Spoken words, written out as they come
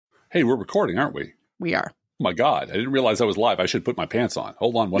Hey, we're recording, aren't we? We are. Oh my God, I didn't realize I was live. I should put my pants on.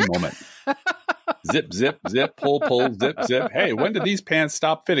 Hold on one moment. Zip, zip, zip, pull, pull, zip, zip. Hey, when did these pants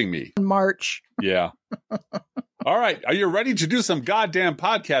stop fitting me? March. Yeah. All right. Are you ready to do some goddamn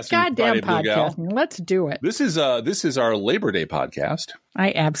podcasting? Goddamn Friday, podcasting. Bluegal? Let's do it. This is our Labor Day podcast.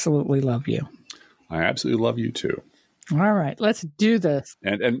 I absolutely love you. I absolutely love you too. All right, let's do this.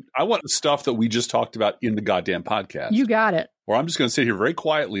 And I want the stuff that we just talked about in the goddamn podcast. You got it. Or I'm just going to sit here very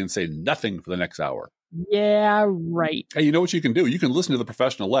quietly and say nothing for the next hour. Yeah, right. Hey, you know what you can do? You can listen to The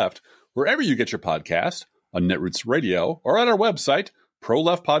Professional Left wherever you get your podcast, on Netroots Radio, or at our website,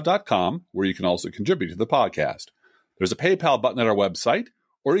 proleftpod.com, where you can also contribute to the podcast. There's a PayPal button at our website,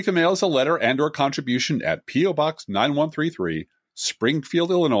 or you can mail us a letter and or contribution at P.O. Box 9133, Springfield,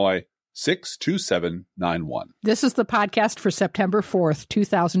 Illinois, 62791. This is the podcast for September 4th,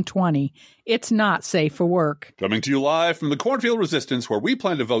 2020. It's not safe for work. Coming to you live from the Cornfield Resistance, where we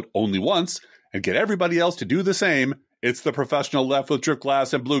plan to vote only once and get everybody else to do the same. It's the Professional Left with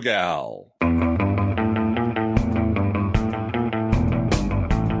Driftglass and Bluegal.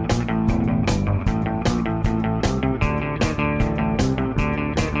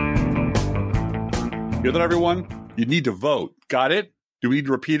 Hear that, everyone? You need to vote. Got it? Do we need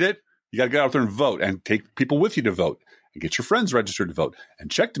to repeat it? You got to get out there and vote and take people with you to vote and get your friends registered to vote and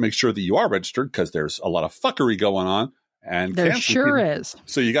check to make sure that you are registered, because there's a lot of fuckery going on. And there sure is.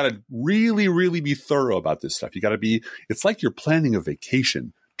 So you got to really, really be thorough about this stuff. You got to be, it's like you're planning a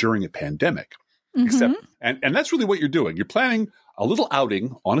vacation during a pandemic, except, and that's really what you're doing. You're planning a little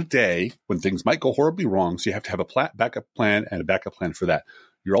outing on a day when things might go horribly wrong. So you have to have a backup plan and a backup plan for that.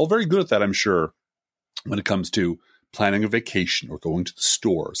 You're all very good at that, I'm sure, when it comes to planning a vacation or going to the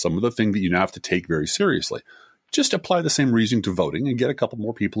store, some of the things that you now have to take very seriously. Just apply the same reasoning to voting and get a couple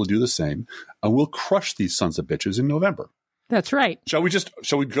more people to do the same, and we'll crush these sons of bitches in November. That's right. Shall we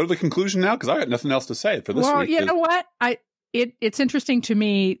go to the conclusion now? Because I got nothing else to say for this week. Well, you know what? It's interesting to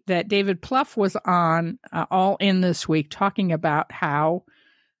me that David Plouffe was on All In this week talking about how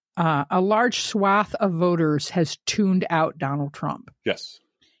a large swath of voters has tuned out Donald Trump. Yes.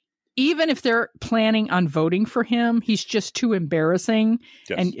 Even if they're planning on voting for him, he's just too embarrassing.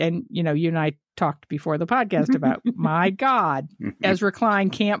 Yes. And you know, you and I talked before the podcast about, my God, Ezra Klein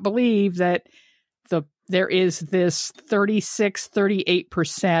can't believe that there is this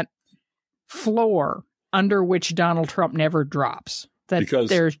 38% floor under which Donald Trump never drops. That because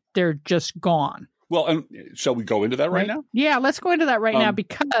they're just gone. Well, and shall we go into that right now? Yeah, let's go into that right now,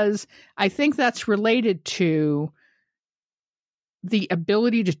 because I think that's related to the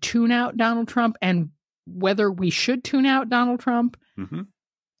ability to tune out Donald Trump and whether we should tune out Donald Trump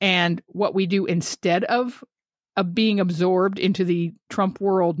and what we do instead of being absorbed into the Trump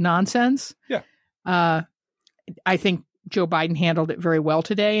world nonsense. Yeah. I think Joe Biden handled it very well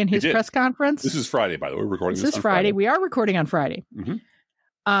today in his press conference. This is Friday, by the way. We're recording this on Friday. We are recording on Friday.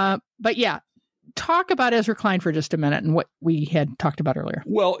 But yeah, talk about Ezra Klein for just a minute and what we had talked about earlier.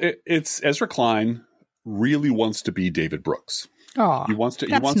 Well, it's Ezra Klein really wants to be David Brooks. Oh, he wants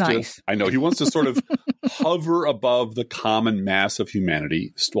to. I know he wants to sort of hover above the common mass of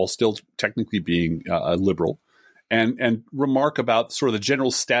humanity while still technically being a liberal, and remark about sort of the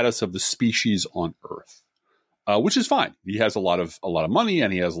general status of the species on Earth, which is fine. He has a lot of money,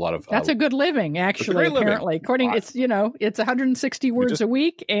 and he has a lot of. That's a good living, actually. Apparently, according it's 160 words a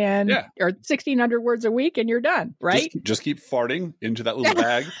week or 1,600 words a week, and you're done, right? Just keep farting into that little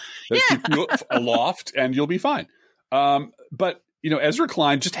bag that keeps you aloft, and you'll be fine. But Ezra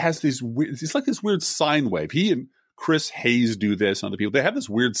Klein just has it's like this weird sine wave. He and Chris Hayes do this, and other people. They have this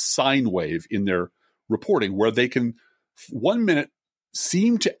weird sine wave in their reporting where they can 1 minute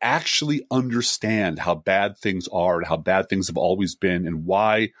seem to actually understand how bad things are and how bad things have always been and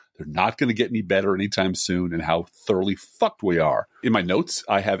why they're not going to get any better anytime soon and how thoroughly fucked we are. In my notes,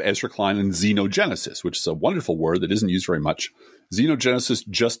 I have Ezra Klein and xenogenesis, which is a wonderful word that isn't used very much. Xenogenesis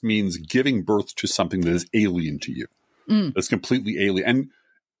just means giving birth to something that is alien to you. That's completely alien. And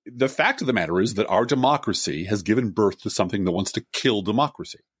the fact of the matter is that our democracy has given birth to something that wants to kill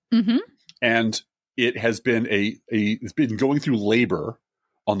democracy. And it has been it's been going through labor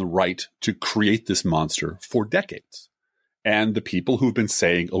on the right to create this monster for decades. And the people who've been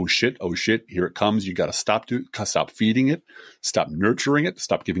saying, oh shit, here it comes, you got to stop feeding it, stop nurturing it,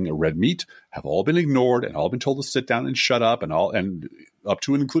 stop giving it red meat, have all been ignored and all been told to sit down and shut up, and up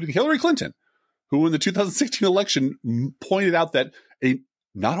to and including Hillary Clinton, who in the 2016 election pointed out that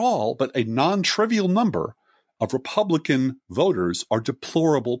not all, but a non-trivial number of Republican voters are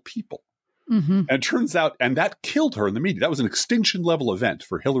deplorable people. And it turns out, and that killed her in the media. That was an extinction level event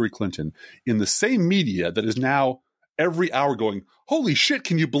for Hillary Clinton in the same media that is now every hour going, holy shit,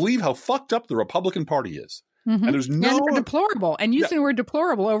 can you believe how fucked up the Republican Party is? Mm-hmm. And there's no deplorable, and using the word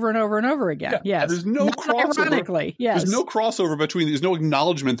deplorable over and over and over again. Yeah. Yes, and there's no crossover. Ironically, yes, there's no crossover between. There's no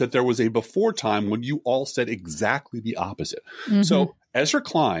acknowledgement that there was a before time when you all said exactly the opposite. Mm-hmm. So Ezra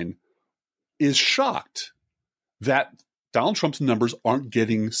Klein is shocked that Donald Trump's numbers aren't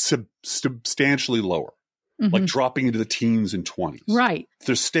getting substantially lower, like dropping into the teens and 20s. Right.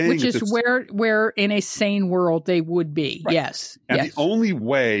 They're staying, which is where in a sane world they would be. Right. Yes, and yes. the only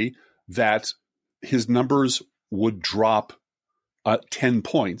way that his numbers would drop 10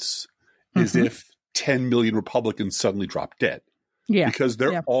 points is if 10 million Republicans suddenly drop dead. Yeah. Because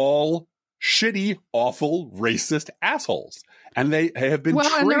they're all shitty, awful, racist assholes. And they have been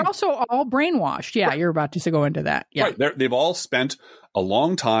trained. And they're also all brainwashed. Yeah, right. You're about to go into that. Yeah. Right. They've all spent a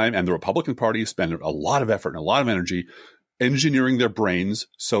long time, and the Republican Party has spent a lot of effort and a lot of energy engineering their brains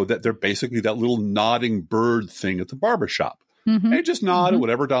so that they're basically that little nodding bird thing at the barbershop. Mm-hmm. They just nod at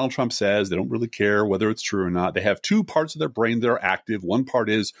whatever Donald Trump says. They don't really care whether it's true or not. They have two parts of their brain that are active. One part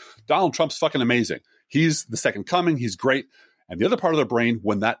is Donald Trump's fucking amazing. He's the second coming. He's great. And the other part of their brain,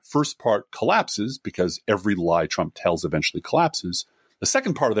 when that first part collapses, because every lie Trump tells eventually collapses, the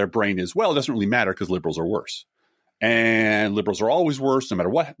second part of their brain is, well, it doesn't really matter because liberals are worse. And liberals are always worse. No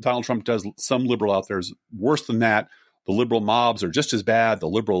matter what Donald Trump does, some liberal out there is worse than that. The liberal mobs are just as bad. The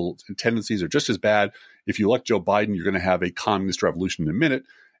liberal tendencies are just as bad. If you elect Joe Biden, you're going to have a communist revolution in a minute.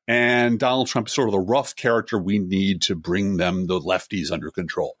 And Donald Trump is sort of the rough character we need to bring them, the lefties, under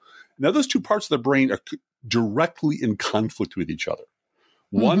control. Now, those two parts of the brain are directly in conflict with each other.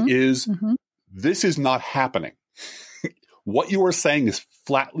 One is, this is not happening. What you are saying is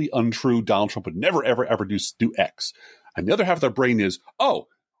flatly untrue. Donald Trump would never, ever, ever do X. And the other half of their brain is, oh,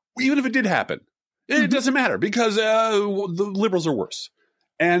 even if it did happen, it doesn't matter because the liberals are worse.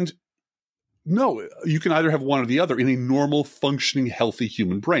 And no, you can either have one or the other in a normal, functioning, healthy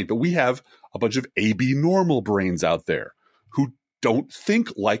human brain. But we have a bunch of AB normal brains out there who don't think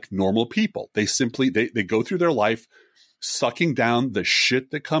like normal people. They simply, they go through their life sucking down the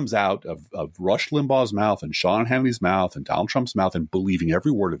shit that comes out of Rush Limbaugh's mouth and Sean Hannity's mouth and Donald Trump's mouth and believing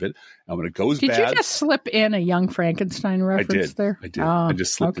every word of it. And when it goes bad. Did you just slip in a Young Frankenstein reference there? I did. I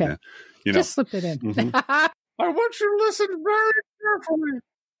just slipped it in. You know. Just slipped it in. I want you to listen very carefully.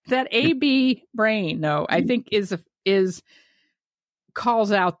 That AB brain, though, I think is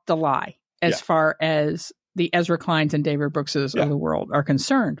calls out the lie as far as the Ezra Kleins and David Brookses of the world are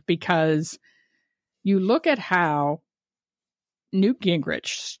concerned, because you look at how Newt Gingrich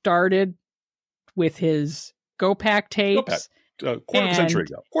started with his Go Pack tapes. Quarter of a century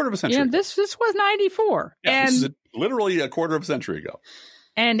ago. This was 94. Yeah, and this is literally a quarter of a century ago.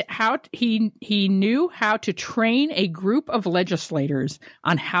 And how he knew how to train a group of legislators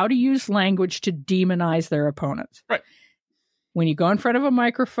on how to use language to demonize their opponents. Right. When you go in front of a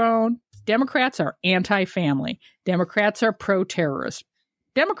microphone, Democrats are anti-family. Democrats are pro-terrorist.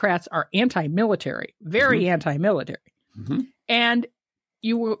 Democrats are anti-military, very anti-military. And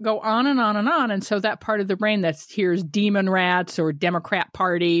you will go on and on and on. And so that part of the brain that hears demon rats or Democrat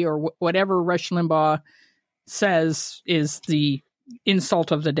Party or whatever Rush Limbaugh says is the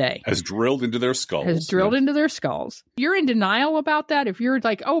insult of the day has drilled into their skulls. You're in denial about that. If you're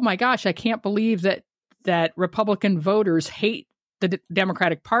like, oh my gosh, I can't believe that Republican voters hate the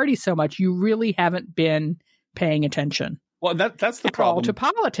Democratic Party so much, you really haven't been paying attention. Well, that's the problem to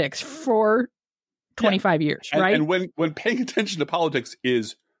politics for 25 years, right? And when paying attention to politics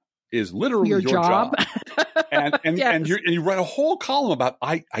is literally your job. and you write a whole column about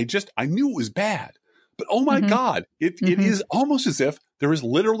I knew it was bad. But oh my God, it is almost as if there is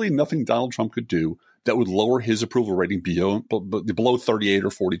literally nothing Donald Trump could do that would lower his approval rating below 38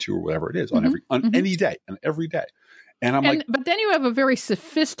 or 42 or whatever it is on any day and every day. And but then you have a very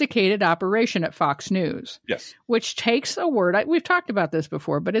sophisticated operation at Fox News, which takes a word. We've talked about this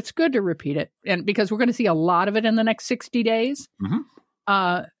before, but it's good to repeat it, and because we're going to see a lot of it in the next 60 days.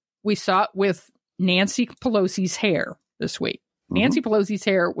 We saw it with Nancy Pelosi's hair this week. Nancy Pelosi's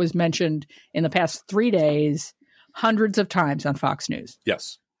hair was mentioned in the past 3 days hundreds of times on Fox News.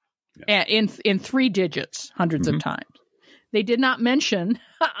 Yes. And in 3 digits, hundreds of times. They did not mention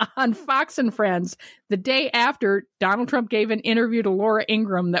on Fox and Friends the day after Donald Trump gave an interview to Laura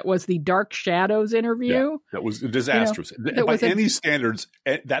Ingraham that was the Dark Shadows interview. Yeah, that was disastrous. By any standards,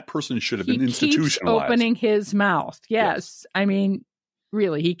 that person should have been institutionalized. He keeps opening his mouth. Yes. I mean,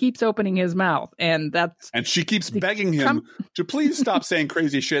 really, he keeps opening his mouth, and she keeps begging him to please stop saying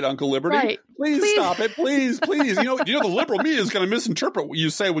crazy shit, Uncle Liberty. Right. Please stop it, please. You know the liberal media is going to misinterpret what you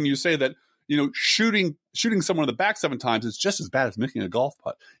say when you say that shooting someone in the back 7 times is just as bad as making a golf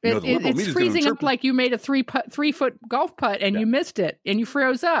putt. It's freezing up like you made a 3-foot golf putt and you missed it and you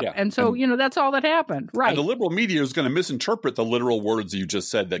froze up. Yeah. And so, that's all that happened. Right. And the liberal media is going to misinterpret the literal words you just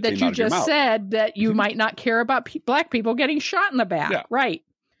said that came out of your mouth. That you just said that you might not care about black people getting shot in the back. Yeah. Right.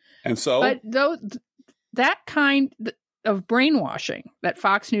 And so. But that kind of brainwashing that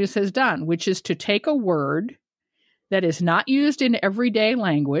Fox News has done, which is to take a word that is not used in everyday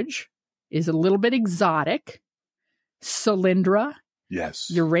language, is a little bit exotic. Solyndra. Yes.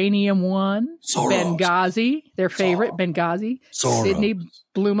 Uranium One. Soros. Benghazi, their favorite, Benghazi. Soros. Sidney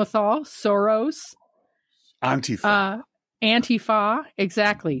Blumenthal. Soros. Antifa. Antifa.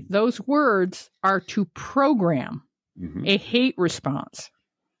 Exactly. Those words are to program a hate response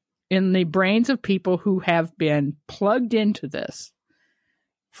in the brains of people who have been plugged into this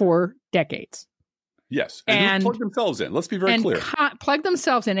for decades. Yes. And plug themselves in. Let's be very clear. Plug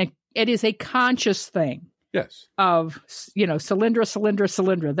themselves in. It is a conscious thing. Yes. Of,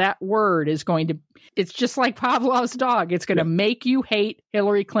 Solyndra. That word is going to, it's just like Pavlov's dog. It's going to make you hate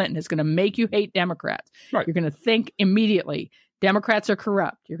Hillary Clinton. It's going to make you hate Democrats. Right. You're going to think immediately, Democrats are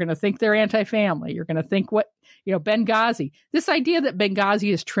corrupt. You're going to think they're anti-family. You're going to think Benghazi. This idea that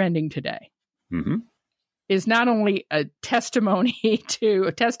Benghazi is trending today is not only a testament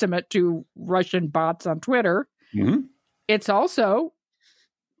to Russian bots on Twitter. It's also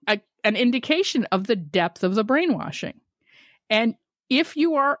an indication of the depth of the brainwashing. And if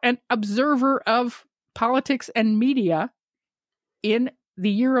you are an observer of politics and media in the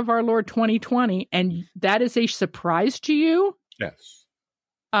year of our Lord 2020, and that is a surprise to you, yes,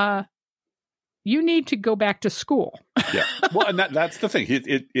 you need to go back to school. Yeah. Well, and that's the thing.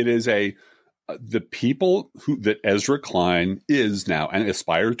 It is the people that Ezra Klein is now and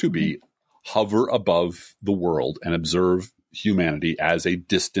aspire to be hover above the world and observe humanity as a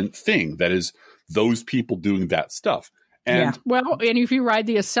distant thing. That is those people doing that stuff. And and if you ride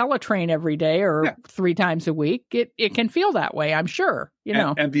the Acela train every day or 3 times a week, it can feel that way, I'm sure.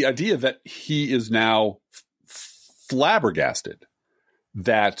 And the idea that he is now flabbergasted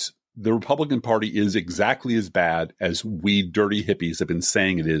that the Republican Party is exactly as bad as we dirty hippies have been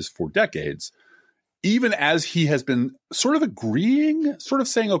saying it is for decades, even as he has been sort of agreeing, sort of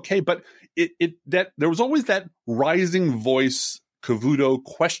saying, okay, but that there was always that rising voice Cavuto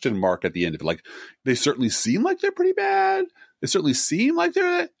question mark at the end of it. Like, they certainly seem like they're pretty bad. They certainly seem like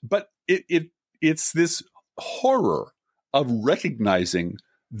they're, but it's this horror of recognizing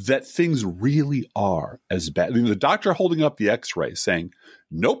that things really are as bad. I mean, the doctor holding up the x-ray saying,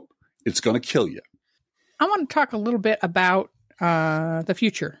 nope, it's going to kill you. I want to talk a little bit about the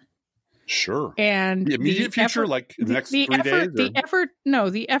future. Sure. And the immediate future, like in the next 3 days? The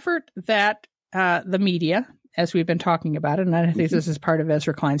effort that the media, as we've been talking about it, and I think this is part of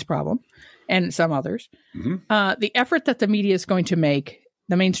Ezra Klein's problem and some others, the effort that the media is going to make,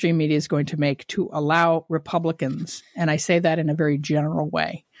 the mainstream media is going to make to allow Republicans, and I say that in a very general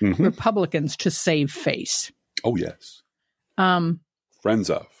way, Republicans to save face. Oh, yes. Friends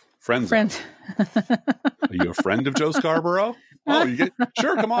of. Are you a friend of Joe Scarborough? Oh,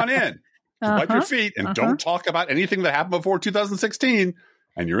 sure, come on in. Wipe your feet and don't talk about anything that happened before 2016,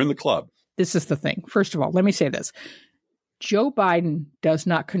 and you're in the club. This is the thing. First of all, let me say this. Joe Biden does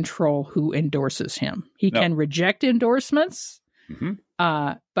not control who endorses him. He can reject endorsements,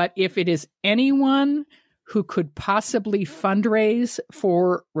 but if it is anyone who could possibly fundraise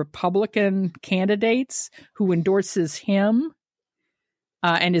for Republican candidates who endorses him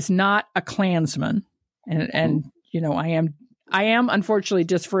and is not a Klansman, and I am unfortunately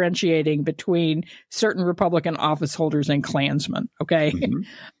differentiating between certain Republican office holders and Klansmen. Okay.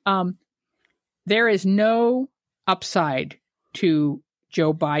 There is no upside to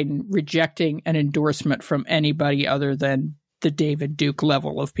Joe Biden rejecting an endorsement from anybody other than the David Duke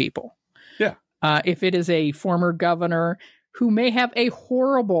level of people. Yeah. If it is a former governor who may have a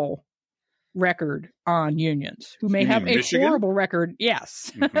horrible record on unions, who may have a Michigan? Horrible record.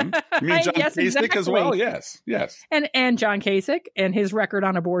 Yes. You mean John Kasich as well? Yes. And John Kasich and his record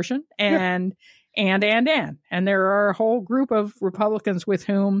on abortion and there are a whole group of Republicans with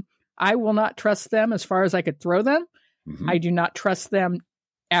whom I will not trust them as far as I could throw them. I do not trust them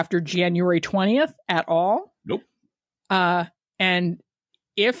after January 20th at all. Nope. And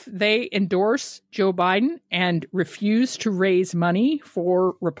if they endorse Joe Biden and refuse to raise money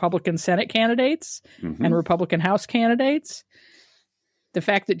for Republican Senate candidates and Republican House candidates, the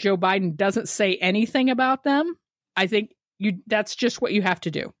fact that Joe Biden doesn't say anything about them, I think that's just what you have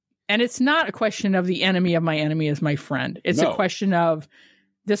to do. And it's not a question of the enemy of my enemy is my friend. It's a question of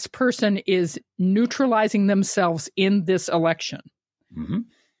this person is neutralizing themselves in this election.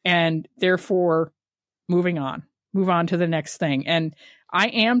 And therefore, move on to the next thing. And I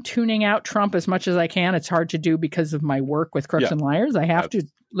am tuning out Trump as much as I can. It's hard to do because of my work with Crooks and Liars. I have to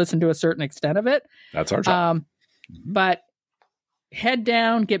listen to a certain extent of it. That's our job. But head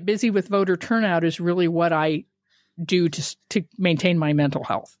down, get busy with voter turnout is really what I do to maintain my mental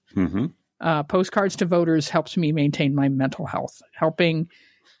health. Postcards to voters helps me maintain my mental health. Helping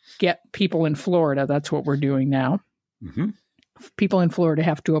get people in Florida, that's what we're doing now. People in Florida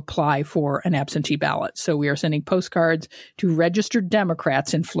have to apply for an absentee ballot. So we are sending postcards to registered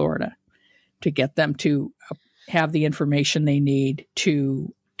Democrats in Florida to get them to have the information they need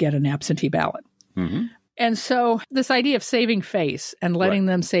to get an absentee ballot. And so this idea of saving face and letting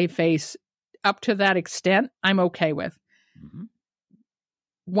them save face up to that extent, I'm okay with.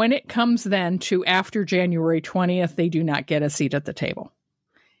 When it comes then to after January 20th, they do not get a seat at the table.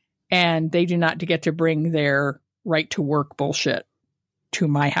 And they do not get to bring their right to work bullshit to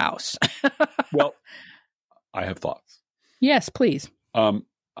my house. Well, I have thoughts. Yes, please. I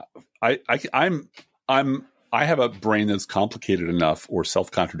have a brain that's complicated enough or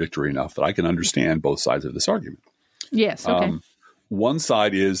self-contradictory enough that I can understand both sides of this argument. Yes. Okay. One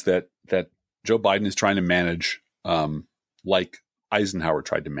side is that Joe Biden is trying to manage, like Eisenhower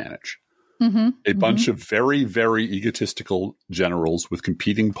tried to manage, a bunch of very, very egotistical generals with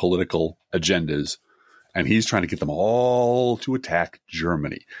competing political agendas. And he's trying to get them all to attack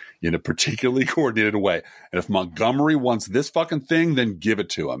Germany in a particularly coordinated way. And if Montgomery wants this fucking thing, then give it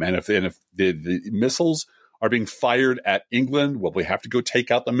to him. And if the missiles are being fired at England, well, we have to go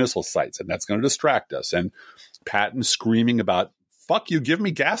take out the missile sites, and that's going to distract us. And Patton screaming about, fuck you, give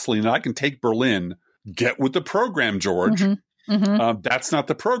me gasoline and I can take Berlin. Get with the program, George. That's not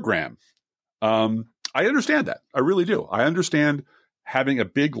the program. I understand that. I really do. I understand having a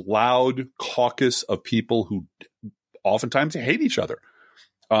big, loud caucus of people who oftentimes hate each other,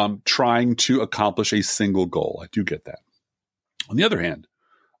 trying to accomplish a single goal. I do get that. On the other hand,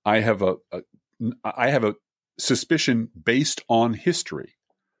 I have a suspicion based on history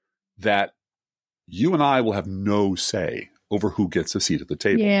that you and I will have no say over who gets a seat at the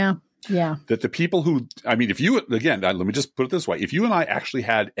table. Yeah. That the people who, I mean, if you, again, let me just put it this way. If you and I actually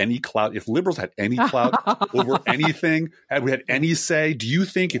had any clout, if liberals had any clout over anything, had we had any say, do you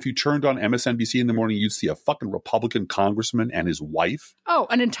think if you turned on MSNBC in the morning, you'd see a fucking Republican congressman and his wife? Oh,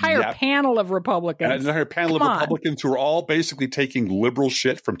 an entire panel of Republicans. An entire panel of Republicans who are all basically taking liberal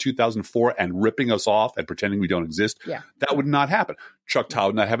shit from 2004 and ripping us off and pretending we don't exist. Yeah. That would not happen. Chuck Todd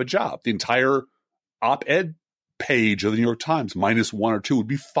would not have a job. The entire op-ed page of the New York Times, minus one or two, would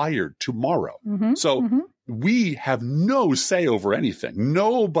be fired tomorrow. We have no say over anything.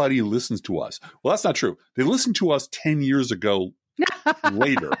 Nobody listens to us. Well, that's not true. They listened to us 10 years ago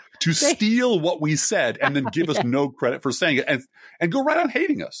later to steal what we said and then give us no credit for saying it and go right on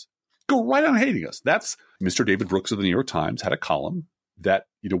hating us. Go right on hating us. That's Mr. David Brooks of the New York Times had a column that,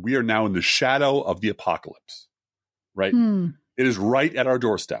 we are now in the shadow of the apocalypse, right? It is right at our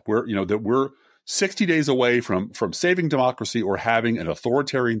doorstep. We're 60 days away from saving democracy or having an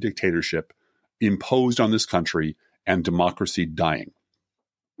authoritarian dictatorship imposed on this country and democracy dying.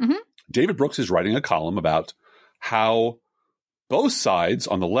 David Brooks is writing a column about how both sides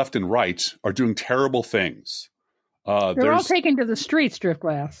on the left and right are doing terrible things. They're all taken to the streets,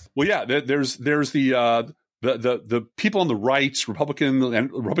 Driftglass. Well, yeah, there's the people on the right, Republican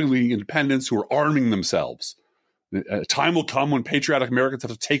independents who are arming themselves. A time will come when patriotic Americans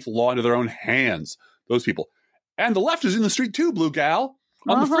have to take the law into their own hands. Those people. And the left is in the street too, Bluegal.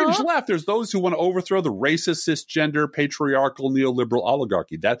 On the fringe left, there's those who want to overthrow the racist, cisgender, patriarchal, neoliberal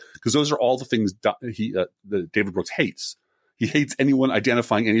oligarchy. Because those are all the things that David Brooks hates. He hates anyone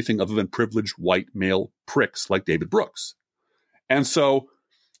identifying anything other than privileged white male pricks like David Brooks. And so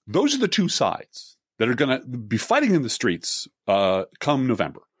those are the two sides that are going to be fighting in the streets come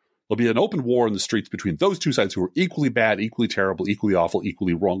November. There'll be an open war in the streets between those two sides who are equally bad, equally terrible, equally awful,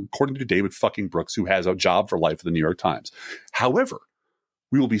 equally wrong, according to David fucking Brooks, who has a job for life at the New York Times. However,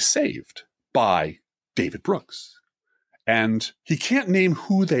 we will be saved by David Brooks. And he can't name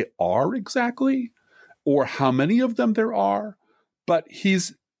who they are exactly or how many of them there are, but he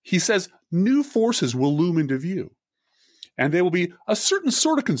says new forces will loom into view. And they will be a certain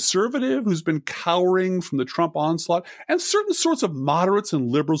sort of conservative who's been cowering from the Trump onslaught, and certain sorts of moderates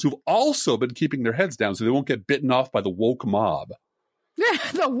and liberals who've also been keeping their heads down so they won't get bitten off by the woke mob. Yeah,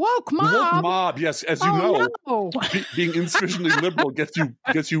 the woke mob. The woke mob, yes, as you know, being insufficiently liberal gets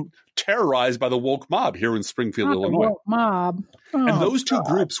you terrorized by the woke mob here in Springfield, Illinois. The woke mob. And those two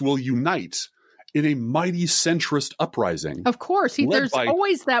groups will unite in a mighty centrist uprising. Of course, there's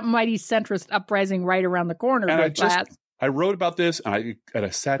always that mighty centrist uprising right around the corner. And I wrote about this, and I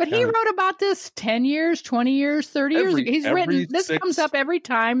sat down. But he wrote about this 10 years, 20 years, 30 years ago. He's written, this comes up every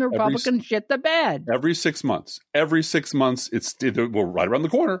time the Republicans shit the bed. Every 6 months. Every 6 months, we're right around the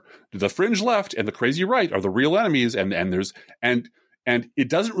corner. The fringe left and the crazy right are the real enemies, and it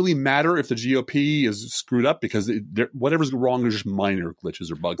doesn't really matter if the GOP is screwed up because whatever's wrong is just minor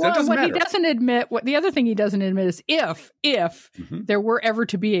glitches or bugs. That doesn't matter. He doesn't admit, the other thing he doesn't admit is if there were ever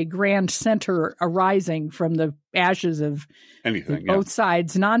to be a grand center arising from the ashes of anything, both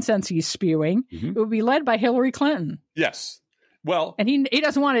sides nonsense he's spewing, it would be led by Hillary Clinton. Yes. Well, and he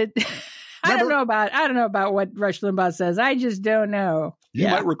doesn't want to. I don't know about what Rush Limbaugh says. I just don't know. You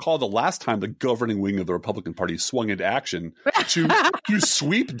might recall the last time the governing wing of the Republican Party swung into action to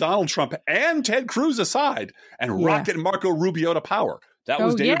sweep Donald Trump and Ted Cruz aside and rocket Marco Rubio to power. That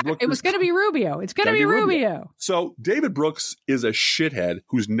was David Brooks. It was going to be Rubio. It's going to be Rubio. So David Brooks is a shithead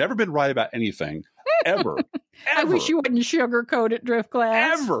who's never been right about anything ever. I wish you wouldn't sugarcoat it,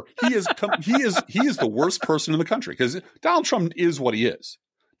 Driftglass. Ever. He is the worst person in the country because Donald Trump is what he is.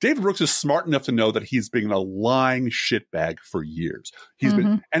 David Brooks is smart enough to know that he's been a lying shitbag for years. He's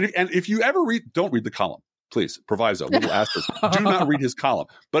been, and if you ever don't read the column, please, proviso, little asterisk, do not read his column.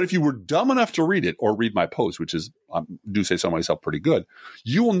 But if you were dumb enough to read it or read my post, which is, do say so myself, pretty good,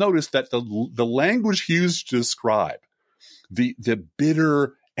 you will notice that the language he used to describe the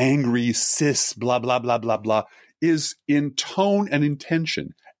bitter, angry, cis, blah, blah, blah, blah, blah, is in tone and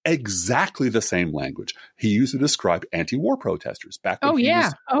intention exactly the same language he used to describe anti-war protesters back when he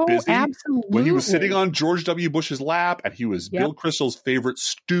was busy, absolutely. when he was sitting on George W. Bush's lap and he was Bill Kristol's favorite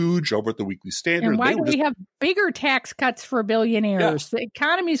stooge over at the Weekly Standard. And why do we have bigger tax cuts for billionaires? The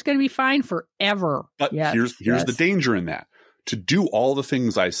economy is going to be fine forever. But here's the danger in that. To do all the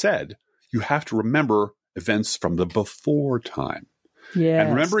things I said, you have to remember events from the before time. Yes.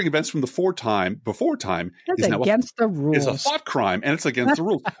 And remembering events from the before time is now against the rules. Is a thought crime, and it's against the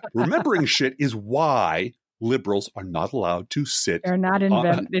rules. Remembering shit is why liberals are not allowed to sit. They're not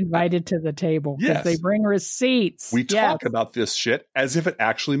invited to the table because they bring receipts. We talk about this shit as if it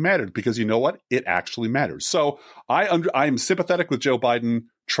actually mattered because you know what? It actually matters. So I am sympathetic with Joe Biden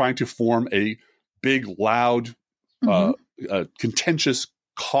trying to form a big, loud, contentious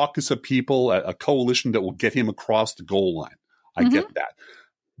caucus of people, a coalition that will get him across the goal line. I get that.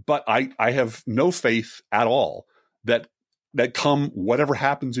 But I have no faith at all that come whatever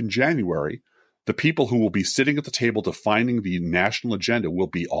happens in January, the people who will be sitting at the table defining the national agenda will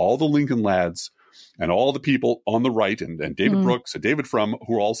be all the Lincoln lads and all the people on the right and David Brooks and David Frum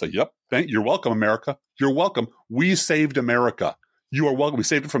who will all say, yep, you're welcome, America. You're welcome. We saved America. You are welcome. We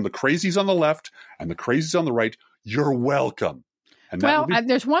saved it from the crazies on the left and the crazies on the right. You're welcome. And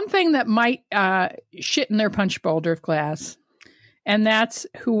there's one thing that might shit in their punch bowl, Driftglass. And that's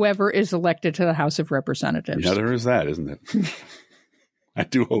whoever is elected to the House of Representatives. Yeah, there is that, isn't it? I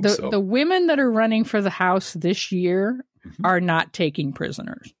do hope so. The women that are running for the House this year are not taking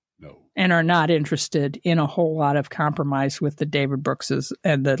prisoners. No. And are not interested in a whole lot of compromise with the David Brookses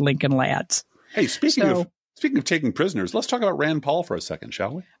and the Lincoln lads. Hey, speaking of taking prisoners, let's talk about Rand Paul for a second,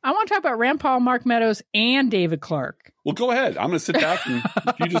 shall we? I want to talk about Rand Paul, Mark Meadows, and David Clark. Well, go ahead. I'm going to sit back and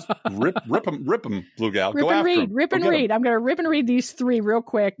you just rip them, Bluegal. Go after them. Rip and read. I'm going to rip and read these three real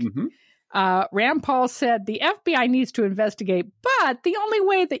quick. Rand Paul said the FBI needs to investigate, but the only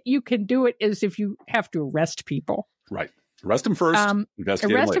way that you can do it is if you have to arrest people. Right. Arrest them first,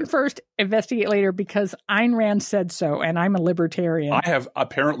 investigate arrest them him first, investigate later, because Ayn Rand said so, and I'm a libertarian. I have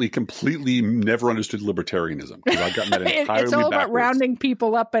apparently completely never understood libertarianism because I've gotten that entirely It's all backwards. about rounding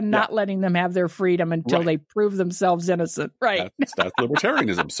people up and not letting them have their freedom until they prove themselves innocent. Right. That's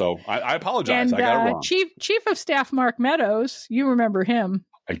libertarianism. So I apologize. And, I got it wrong. Chief of Staff Mark Meadows, you remember him.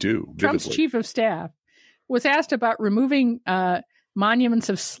 I do. Vividly. Trump's Chief of Staff was asked about removing monuments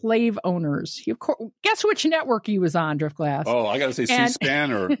of slave owners. Guess which network he was on, Driftglass? Oh, I got to say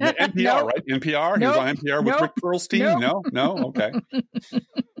C-SPAN or NPR, right? NPR? He was on NPR with Rick Pearl's team? No? Okay.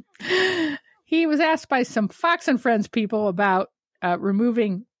 He was asked by some Fox and Friends people about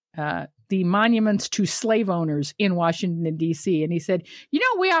removing the monuments to slave owners in Washington, D.C. And he said,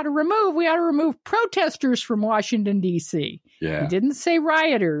 we ought to remove protesters from Washington, D.C. Yeah. He didn't say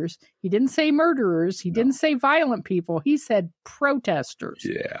rioters. He didn't say murderers. He didn't say violent people. He said protesters.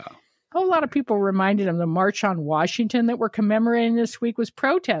 Yeah. A whole lot of people reminded him the March on Washington that we're commemorating this week was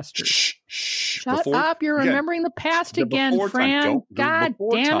protesters. Shut up. You're remembering the past again, Fran. God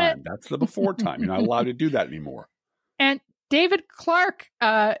damn it. That's the before time. You're not allowed to do that anymore. And David Clark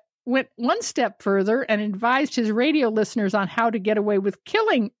went one step further and advised his radio listeners on how to get away with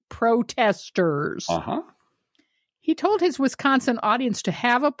killing protesters. He told his Wisconsin audience to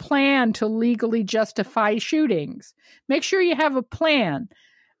have a plan to legally justify shootings. Make sure you have a plan.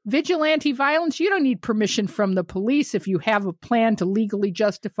 Vigilante violence, you don't need permission from the police if you have a plan to legally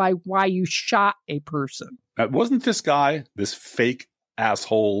justify why you shot a person. Wasn't this guy, this fake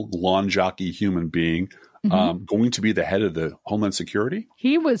asshole lawn jockey human being, going to be the head of the Homeland Security?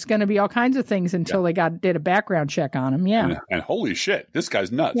 He was going to be all kinds of things until they did a background check on him. Yeah. And holy shit, this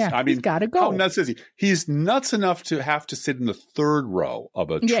guy's nuts. Yeah, I mean, he's got to go. How nuts is he? He's nuts enough to have to sit in the third row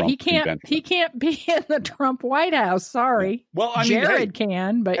of a Trump convention. He can't be in the Trump White House. Sorry. Well, I mean, Jared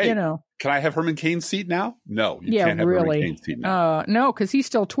can, but you know. Can I have Herman Cain's seat now? No, you can't have Herman Cain's seat now. No, because he's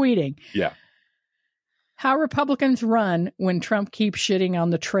still tweeting. Yeah. How Republicans run when Trump keeps shitting on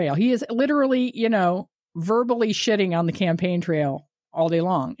the trail. He is literally, verbally shitting on the campaign trail all day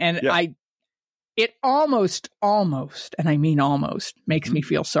long. And it almost, and I mean almost, makes me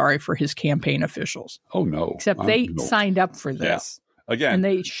feel sorry for his campaign officials. Oh, no. Except they signed up for this. Yeah. Again. And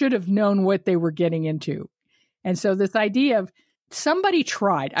they should have known what they were getting into. And so this idea of somebody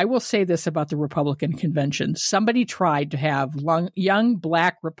tried, I will say this about the Republican convention, somebody tried to have young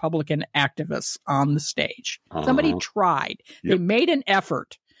Black Republican activists on the stage. Somebody tried. Yep. They made an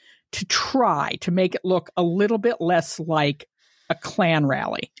effort to try to make it look a little bit less like a Klan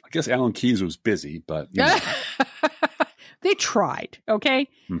rally. I guess Alan Keyes was busy, but they tried, okay?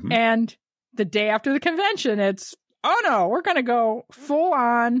 Mm-hmm. And the day after the convention, it's, oh no, we're going to go full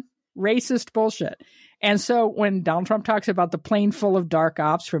on racist bullshit. And so when Donald Trump talks about the plane full of dark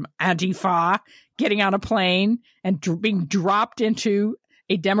ops from Antifa getting on a plane and being dropped into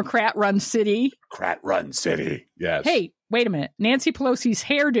a Democrat-run city. Democrat-run city, yes. Hey, wait a minute. Nancy Pelosi's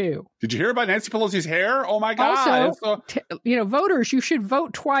hairdo. Did you hear about Nancy Pelosi's hair? Oh, my God. Also, voters, you should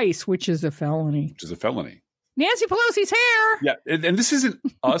vote twice, which is a felony. Nancy Pelosi's hair. Yeah, and this isn't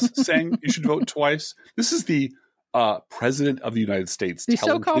us saying you should vote twice. This is the President of the United States. The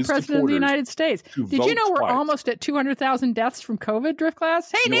so-called President of the United States. Did you know we're almost at 200,000 deaths from COVID,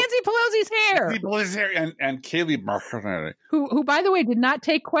 Driftglass? Hey, Nancy Pelosi's hair. Nancy Pelosi's hair and Kayleigh McEnany. Who, by the way, did not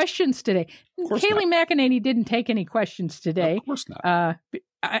take questions today. Kayleigh McEnany didn't take any questions today. Of course not.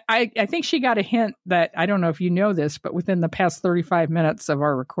 I think she got a hint that, I don't know if you know this, but within the past 35 minutes of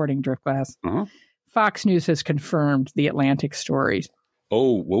our recording, Driftglass, Fox News has confirmed the Atlantic stories.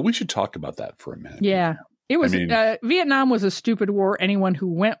 Oh, well, we should talk about that for a minute. Yeah. It was Vietnam was a stupid war. Anyone who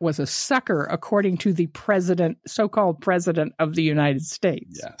went was a sucker, according to the so-called president of the United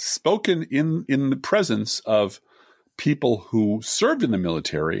States. Yeah, spoken in the presence of people who served in the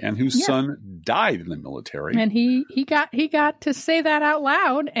military and whose son died in the military. And he got to say that out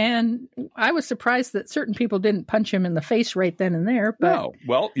loud. And I was surprised that certain people didn't punch him in the face right then and there. But no,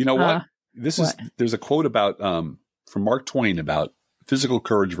 well, you know what? There's a quote about from Mark Twain about physical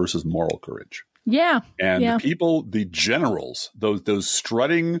courage versus moral courage. Yeah. And the people, the generals, those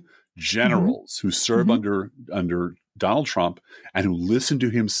strutting generals who serve under Donald Trump and who listen to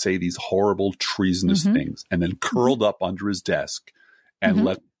him say these horrible, treasonous things and then curled up under his desk and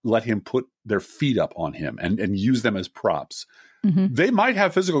let him put their feet up on him and use them as props. They might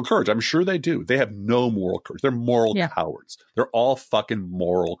have physical courage. I'm sure they do. They have no moral courage. They're moral cowards. They're all fucking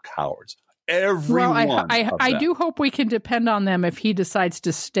moral cowards. I do hope we can depend on them if he decides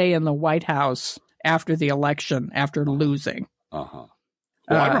to stay in the White House after the election, after losing. Well,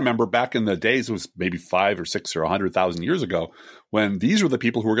 I remember back in the days, it was maybe 5 or 6 or 100,000 years ago, when these were the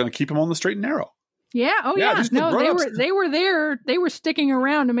people who were going to keep him on the straight and narrow. Yeah. Oh, yeah. No, they were there. They were sticking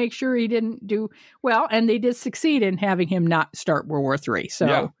around to make sure he didn't do well, and they did succeed in having him not start World War III.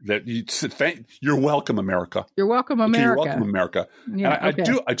 So you're welcome, America. You're welcome, America. You're welcome, America. Yeah,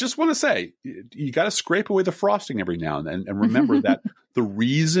 and I just want to say, you got to scrape away the frosting every now and then, and remember that the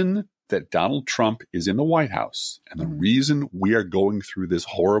reason that Donald Trump is in the White House and the reason we are going through this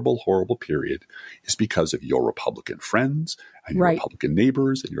horrible, horrible period is because of your Republican friends and your Republican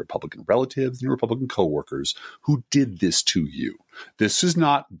neighbors and your Republican relatives and your Republican coworkers who did this to you. This is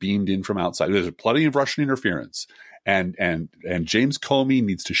not beamed in from outside. There's plenty of Russian interference. And James Comey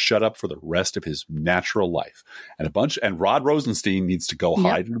needs to shut up for the rest of his natural life. And Rod Rosenstein needs to go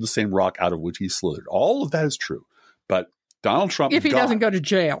hide under the same rock out of which he slithered. All of that is true. But Donald Trump if he doesn't go to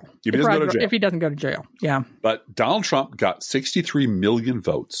jail. If he doesn't go to jail. Yeah. But Donald Trump got 63 million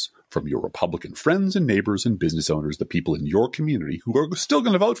votes from your Republican friends and neighbors and business owners, the people in your community who are still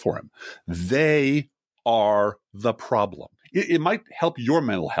going to vote for him. They are the problem. It might help your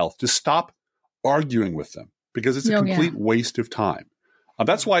mental health to stop arguing with them because it's a complete waste of time.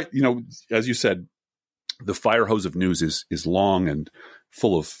 That's why, as you said, the fire hose of news is long and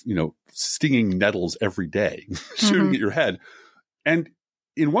full of, stinging nettles every day, shooting at your head. And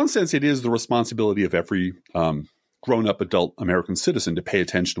in one sense, it is the responsibility of every grown-up adult American citizen to pay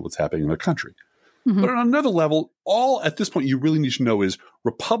attention to what's happening in their country. Mm-hmm. But on another level, all at this point you really need to know is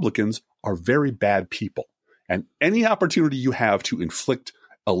Republicans are very bad people. And any opportunity you have to inflict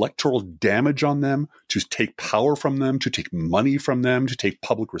electoral damage on them, to take power from them, to take money from them, to take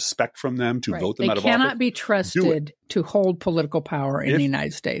public respect from them, to vote them out of office. They cannot be trusted to hold political power in the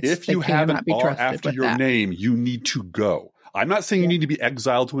United States. If you have an R after your name, you need to go. I'm not saying you need to be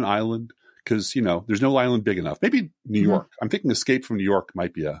exiled to an island because, there's no island big enough. Maybe New York. I'm thinking Escape from New York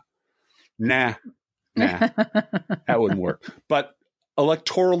might be nah, that wouldn't work. But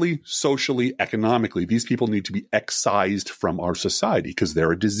electorally, socially, economically, these people need to be excised from our society because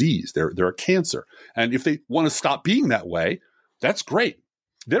they're a disease. They're a cancer. And if they want to stop being that way, that's great.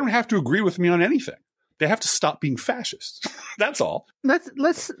 They don't have to agree with me on anything. They have to stop being fascists. That's all.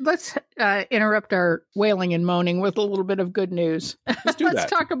 Let's interrupt our wailing and moaning with a little bit of good news. Let's do that.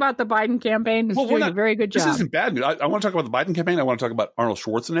 Let's talk about the Biden campaign. It's doing a very good job. This isn't bad news. I want to talk about the Biden campaign. I want to talk about Arnold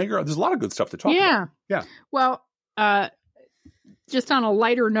Schwarzenegger. There's a lot of good stuff to talk about. Yeah. Well, just on a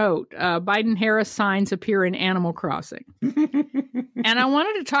lighter note, Biden-Harris signs appear in Animal Crossing. And I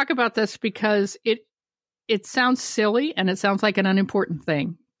wanted to talk about this because it sounds silly and it sounds like an unimportant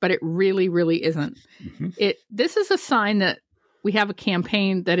thing, but it really, really isn't. Mm-hmm. This is a sign that we have a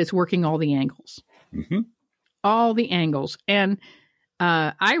campaign that is working all the angles. Mm-hmm. All the angles. And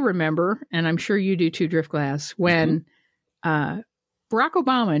I remember, and I'm sure you do too, Driftglass, when Barack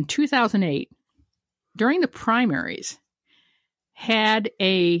Obama in 2008, during the primaries, had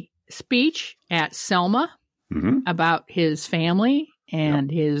a speech at Selma about his family and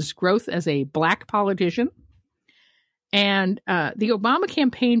his growth as a Black politician. And the Obama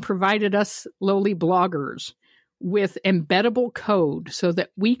campaign provided us lowly bloggers with embeddable code so that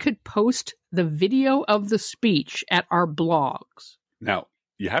we could post the video of the speech at our blogs. Now,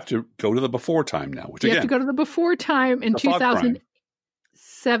 you have to go to the before time now. Which you have to go to the before time in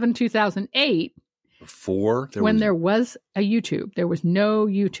 2007, 2008. Before there was a YouTube. There was no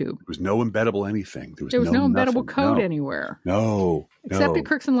YouTube. There was no embeddable anything. There was no embeddable code anywhere. No. Except at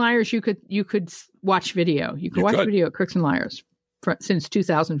Crooks and Liars, you could watch video. You could watch video at Crooks and Liars since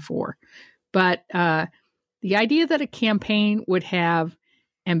 2004. But the idea that a campaign would have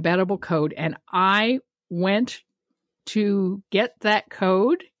embeddable code, and I went to get that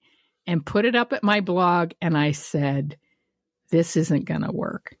code and put it up at my blog, and I said, this isn't going to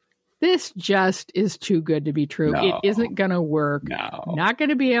work. This just is too good to be true. No. It isn't going to work. No. Not going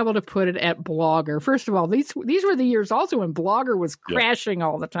to be able to put it at Blogger. First of all, these were the years also when Blogger was crashing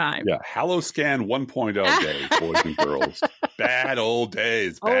all the time. Yeah, HalloScan 1.0 days, boys and girls. Bad old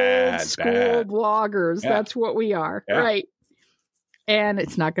days. Bad, old school bloggers. Yeah. That's what we are. Yeah. Right. And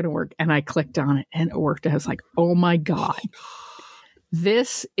it's not going to work. And I clicked on it and it worked. I was like, oh my God.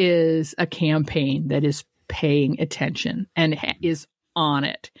 This is a campaign that is paying attention and is on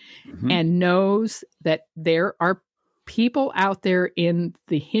it and knows that there are people out there in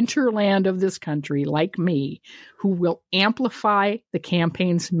the hinterland of this country like me who will amplify the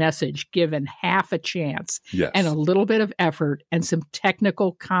campaign's message given half a chance and a little bit of effort and some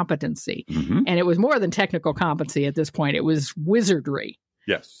technical competency. And it was more than technical competency at this point. It was wizardry.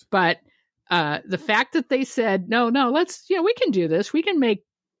 Yes. But the fact that they said, no, let's, we can do this. We can make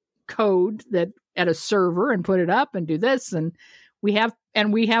code that at a server and put it up and do this. And we have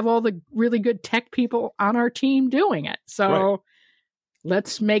all the really good tech people on our team doing it. So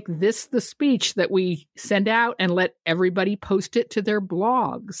let's make this the speech that we send out and let everybody post it to their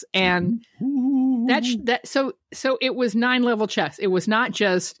blogs. And so it was 9-level chess. It was not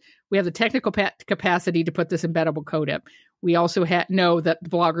just we have the technical capacity to put this embeddable code up. We also know that the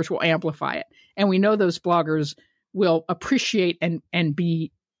bloggers will amplify it. And we know those bloggers will appreciate and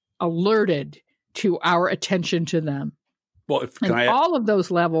be alerted to our attention to them. Well, all of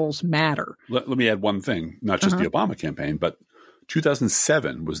those levels matter. Let me add one thing, not just the Obama campaign, but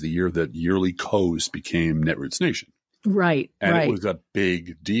 2007 was the year that yearly coast became Netroots Nation. Right. And it was a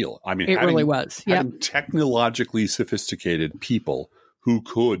big deal. I mean, it really was. Having technologically sophisticated people who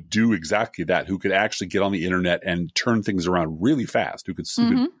could do exactly that, who could actually get on the internet and turn things around really fast, who could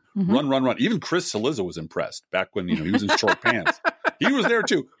run. Even Chris Cillizza was impressed back when he was in short pants. He was there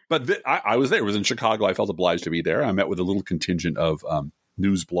too. But I was there. It was in Chicago. I felt obliged to be there. I met with a little contingent of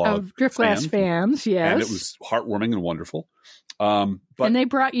news blog Driftglass fans, yes. And it was heartwarming and wonderful. And they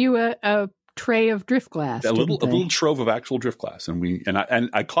brought you a tray of Driftglass. A little trove of actual Driftglass. And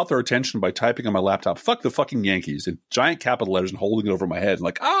I caught their attention by typing on my laptop, "Fuck the fucking Yankees," in giant capital letters and holding it over my head. And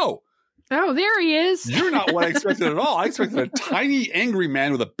like, oh, there he is. You're not what I expected at all. I expected a tiny, angry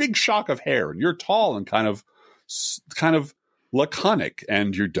man with a big shock of hair. And you're tall and kind of laconic,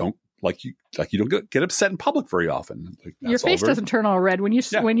 and you don't like you don't get upset in public very often. Like, your face doesn't turn all red when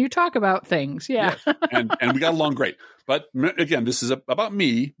you talk about things. Yeah. And we got along great. But again, this is about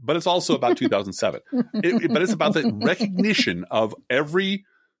me, but it's also about 2007. But it's about the recognition of every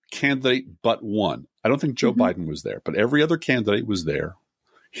candidate but one. I don't think Joe Biden was there, but every other candidate was there.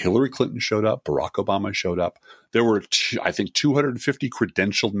 Hillary Clinton showed up. Barack Obama showed up. There were, I think, 250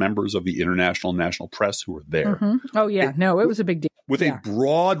 credentialed members of the international and national press who were there. Oh, yeah. It was a big deal. With a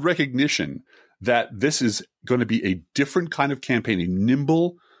broad recognition that this is going to be a different kind of campaign, a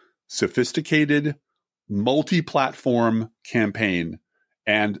nimble, sophisticated, multi-platform campaign.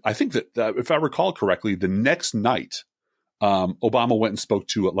 And I think that, if I recall correctly, the next night, Obama went and spoke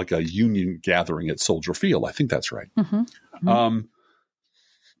to like a union gathering at Soldier Field. I think that's right.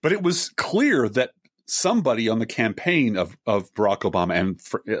 But it was clear that somebody on the campaign of Barack Obama and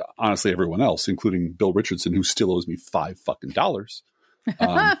honestly everyone else, including Bill Richardson, who still owes me $5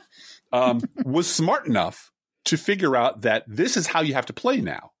 was smart enough to figure out that this is how you have to play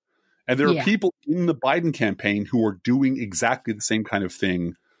now. And there are people in the Biden campaign who are doing exactly the same kind of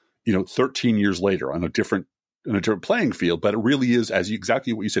thing, 13 years later on a different playing field. But it really is,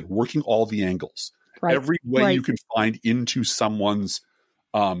 exactly what you said, working all the angles, every way you can find into someone's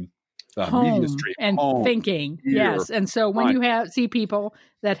media stream and thinking. Yes. And so when you see people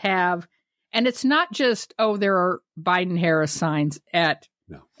that have, and it's not just, there are Biden Harris signs at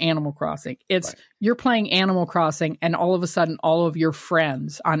Animal Crossing. It's you're playing Animal Crossing and all of a sudden all of your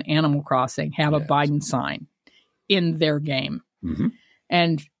friends on Animal Crossing have a Biden sign in their game.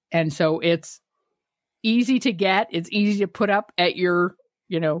 And so it's easy to get, it's easy to put up at your,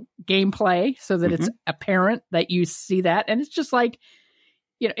 gameplay so that it's apparent that you see that. And it's just like,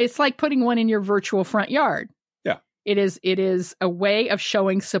 it's like putting one in your virtual front yard. Yeah. It is a way of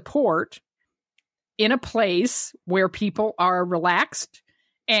showing support in a place where people are relaxed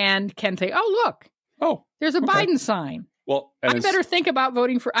and can say, look, there's a Biden sign. Well, I better think about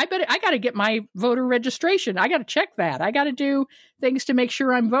voting for, I got to get my voter registration. I got to check that. I got to do things to make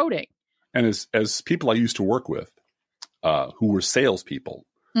sure I'm voting. And as people I used to work with, who were salespeople,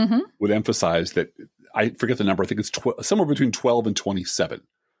 would emphasize that, I forget the number, I think it's somewhere between 12 and 27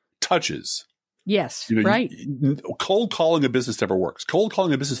 touches. Yes, right. Cold calling a business never works. Cold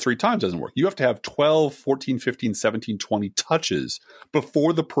calling a business 3 times doesn't work. You have to have 12, 14, 15, 17, 20 touches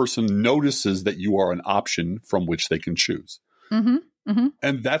before the person notices that you are an option from which they can choose. And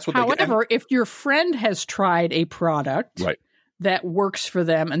that's what However, if your friend has tried a product that works for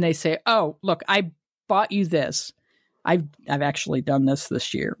them and they say, look, I bought you this. I've actually done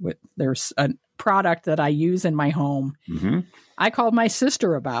this year. There's a product that I use in my home. I called my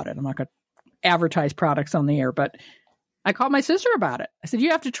sister about it. I'm not going to advertise products on the air, but I called my sister about it. I said, you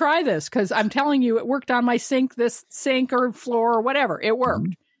have to try this because I'm telling you, it worked on my sink or floor or whatever. It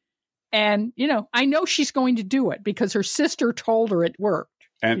worked. And, I know she's going to do it because her sister told her it worked.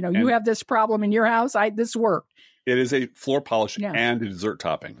 And, you have this problem in your house. This worked. It is a floor polish and a dessert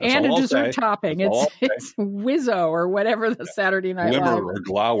topping. That's and a dessert topping. It's Wizzo or whatever the Saturday Night Glimmer Live. Or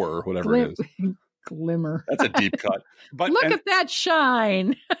Glower or whatever it is. Glimmer. That's a deep cut. But look at that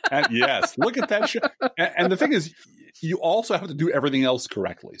shine. Yes, look at that shine. And the thing is, you also have to do everything else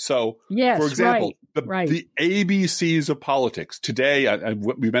correctly. So, for example, the ABCs of politics. Today,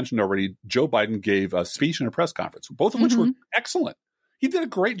 we mentioned already, Joe Biden gave a speech and a press conference, both of which were excellent. He did a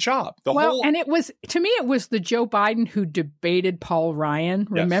great job. And it was, to me, it was the Joe Biden who debated Paul Ryan.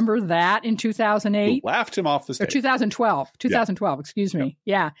 Remember that in 2008? Who laughed him off the stage. Or 2012, excuse me.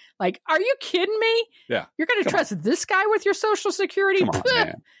 Yeah. Like, are you kidding me? Yeah. You're going to trust this guy with your Social Security? Come on,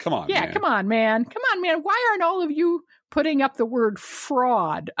 man. Come on, man. Come on, man. Why aren't all of you putting up the word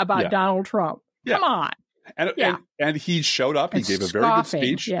fraud about Donald Trump? Come on. And he showed up. He gave a very good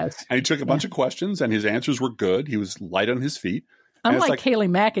speech. Yes. And he took a bunch of questions, and his answers were good. He was light on his feet. Unlike Kayleigh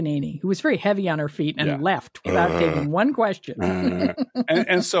McEnany, who was very heavy on her feet and left without taking one question.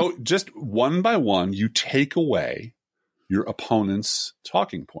 And so just one by one, you take away your opponent's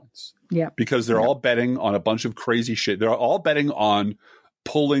talking points. Yeah. Because they're all betting on a bunch of crazy shit. They're all betting on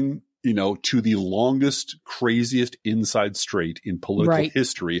pulling, to the longest, craziest inside straight in political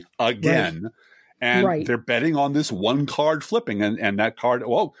history again. And they're betting on this one card flipping and that card.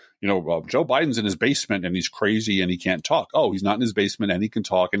 Joe Biden's in his basement and he's crazy and he can't talk. Oh, he's not in his basement and he can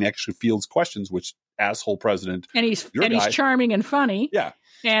talk and he actually fields questions, which asshole president. And he's charming and funny. Yeah.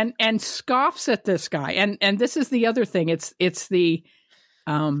 And scoffs at this guy. And this is the other thing. It's the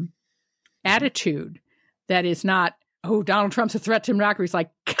attitude that is not, Donald Trump's a threat to democracy. It's like,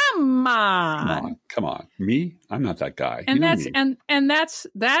 come on. Me? I'm not that guy. And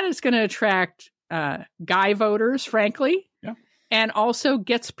that is going to attract guy voters, frankly. Yeah. and also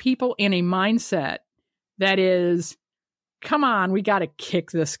gets people in a mindset that is, come on, we got to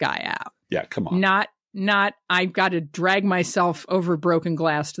kick this guy out. Yeah, come on. Not I've got to drag myself over broken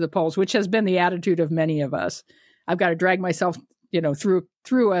glass to the polls, which has been the attitude of many of us. I've got to drag myself,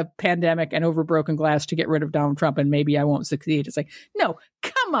 through a pandemic and over broken glass to get rid of Donald Trump, and maybe I won't succeed. It's like, no,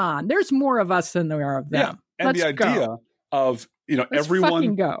 come on. There's more of us than there are of them. Yeah. And the idea of,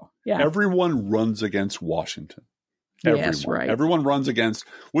 everyone go. Yeah. Everyone runs against Washington. Everyone. Yes, right. Everyone runs against,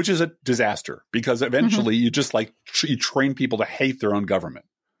 which is a disaster, because eventually you just you train people to hate their own government.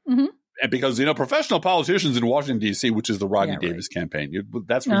 Mm-hmm. And because, professional politicians in Washington, D.C., which is the Rodney Davis campaign,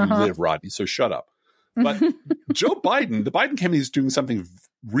 that's where you live, Rodney, so shut up. But Joe Biden, the Biden campaign is doing something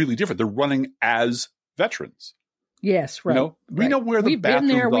really different. They're running as veterans. Yes, right. We know where the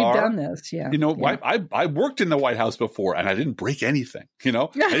bathrooms are. We've done this. Yeah. I worked in the White House before, and I didn't break anything.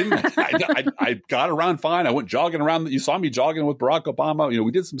 I got around fine. I went jogging around. You saw me jogging with Barack Obama.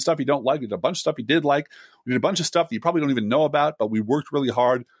 We did some stuff you don't like. We did a bunch of stuff you did like. We did a bunch of stuff that you probably don't even know about, but we worked really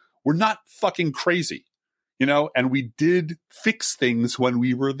hard. We're not fucking crazy, and we did fix things when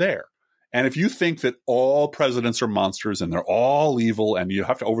we were there. And if you think that all presidents are monsters and they're all evil and you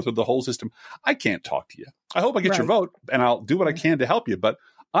have to overthrow the whole system, I can't talk to you. I hope I get your vote, and I'll do what I can to help you, but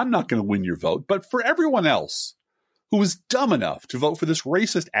I'm not going to win your vote. But for everyone else who was dumb enough to vote for this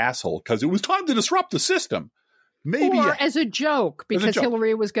racist asshole because it was time to disrupt the system, maybe as a joke, because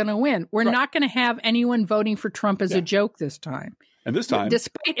Hillary was going to win. We're not going to have anyone voting for Trump as a joke this time. And this time,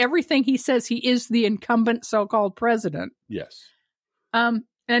 despite everything he says, he is the incumbent so-called president. Yes. And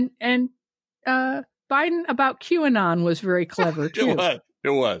Biden about QAnon was very clever too. It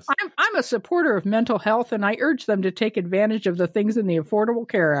was. I'm a supporter of mental health, and I urge them to take advantage of the things in the Affordable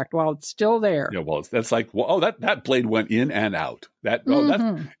Care Act while it's still there. Yeah, well, that's like, that blade went in and out.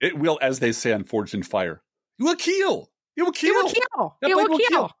 It will, as they say on Forged in Fire, it will kill. It will kill. It will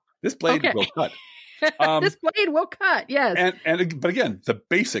kill. This blade will cut. This blade will cut, yes. But again, the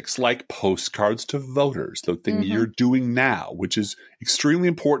basics like postcards to voters, the thing you're doing now, which is extremely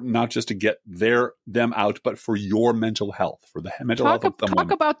important, not just to get them out, but for your mental health, for the mental health of someone.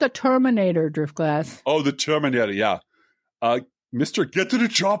 Talk about the Terminator, Driftglass. Oh, the Terminator, yeah. Mr. Get to the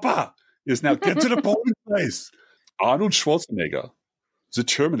Chopper is now get to the polling place. Arnold Schwarzenegger, the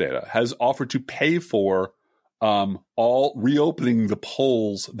Terminator, has offered to pay for all reopening the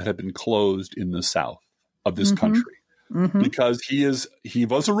polls that have been closed in the South of this country, because he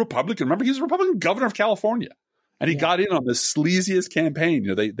was a Republican. Remember, he's a Republican governor of California, and he got in on the sleaziest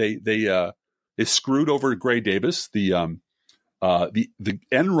campaign. They screwed over Gray Davis, the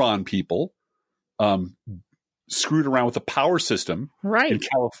Enron people, screwed around with the power system in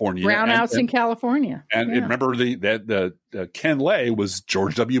California, brownouts in California, and remember the Ken Lay was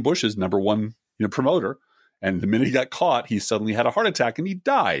George W. Bush's number one promoter. And the minute he got caught, he suddenly had a heart attack and he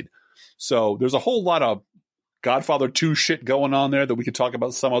died. So there's a whole lot of Godfather 2 shit going on there that we could talk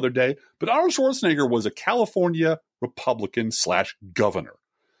about some other day. But Arnold Schwarzenegger was a California Republican / governor.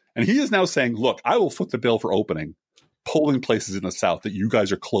 And he is now saying, look, I will foot the bill for opening polling places in the South that you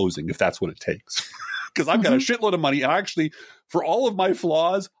guys are closing if that's what it takes. Because I've got a shitload of money. And actually, for all of my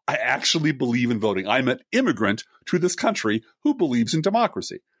flaws, I actually believe in voting. I'm an immigrant to this country who believes in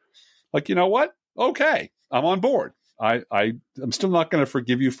democracy. Like, you know what? Okay. I'm on board. I'm still not going to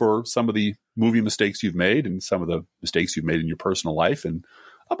forgive you for some of the movie mistakes you've made and some of the mistakes you've made in your personal life and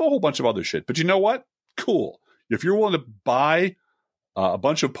a whole bunch of other shit. But you know what? Cool. If you're willing to buy a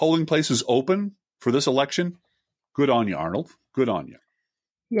bunch of polling places open for this election, good on you, Arnold. Good on you.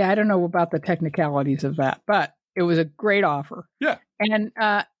 Yeah, I don't know about the technicalities of that, but it was a great offer. Yeah. And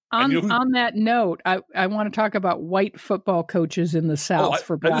on that note, I want to talk about white football coaches in the South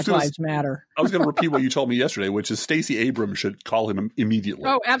for Black Lives Matter. I was going to repeat what you told me yesterday, which is Stacey Abrams should call him immediately.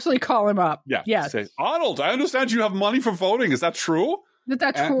 Oh, absolutely call him up. Yeah. Yes. Say, Arnold, I understand you have money for voting. Is that true? Is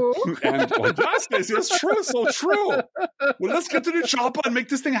that true? Yes, Stacey, it's true. It's so true. Well, let's get to the chopper and make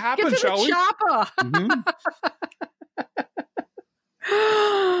this thing happen, shall we? Chopper.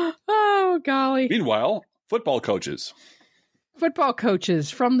 Oh, golly. Meanwhile, football coaches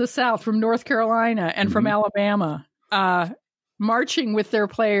from the South, from North Carolina and from Alabama, marching with their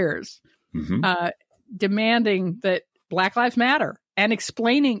players, demanding that Black Lives Matter and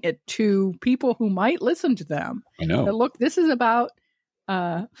explaining it to people who might listen to them. I know. That, look, this is about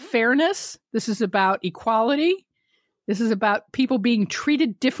fairness. This is about equality. This is about people being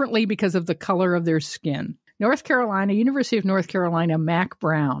treated differently because of the color of their skin. University of North Carolina, Mac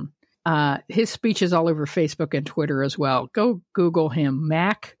Brown. His speech is all over Facebook and Twitter as well. Go Google him,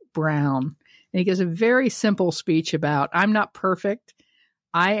 Mac Brown. And he gives a very simple speech about, I'm not perfect.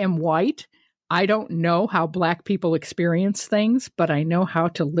 I am white. I don't know how Black people experience things, but I know how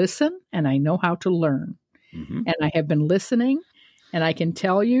to listen and I know how to learn. Mm-hmm. And I have been listening, and I can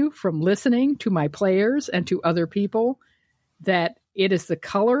tell you from listening to my players and to other people that it is the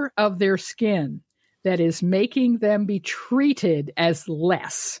color of their skin that is making them be treated as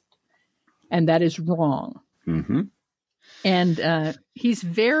less. And that is wrong. Mm-hmm. And he's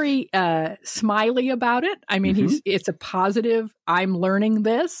very smiley about it. I mean, mm-hmm. it's a positive, I'm learning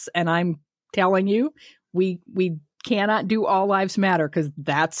this, and I'm telling you, we cannot do all lives matter, because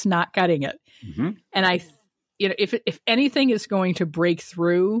that's not cutting it. Mm-hmm. And if anything is going to break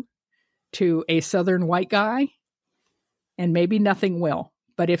through to a Southern white guy, and maybe nothing will,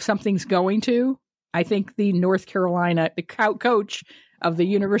 but if something's going to, I think the coach of the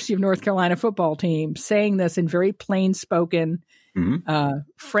University of North Carolina football team saying this in very plain spoken, mm-hmm.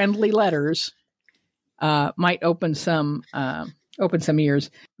 Friendly letters might open some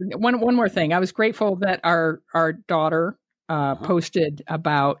ears. One more thing. I was grateful that our daughter posted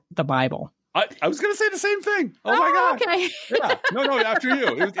about the Bible. I was going to say the same thing. Oh my God. Okay. Yeah. No, after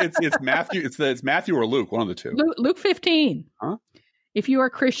you. It's Matthew. It's Matthew or Luke, one of the two. Luke 15. Huh? If you are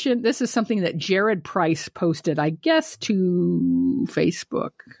Christian, this is something that Jared Price posted, I guess, to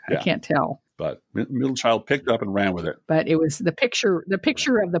Facebook. Yeah. I can't tell. But middle child picked up and ran with it. But it was the picture. The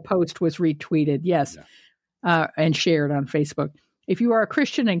picture of the post was retweeted, yes, and shared on Facebook. If you are a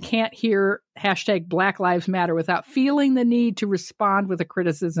Christian and can't hear hashtag Black Lives Matter without feeling the need to respond with a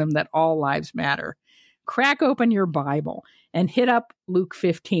criticism that all lives matter, crack open your Bible and hit up Luke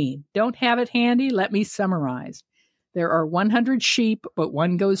 15. Don't have it handy? Let me summarize. There are 100 sheep, but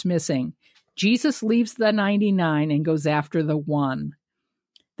one goes missing. Jesus leaves the 99 and goes after the one.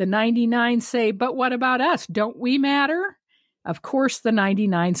 The 99 say, but what about us? Don't we matter? Of course, the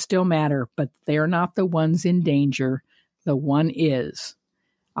 99 still matter, but they're not the ones in danger. The one is.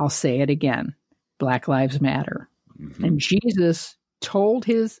 I'll say it again. Black Lives Matter. Mm-hmm. And Jesus told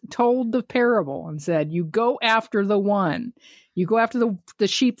the parable and said, you go after the one. You go after the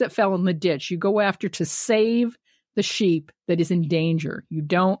sheep that fell in the ditch. You go after to save the sheep that is in danger.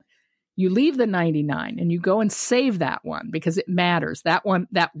 You leave the 99 and you go and save that one because it matters. That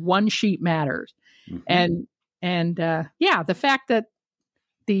one sheep matters. Mm-hmm. And the fact that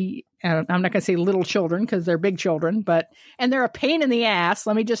I'm not going to say little children because they're big children, and they're a pain in the ass.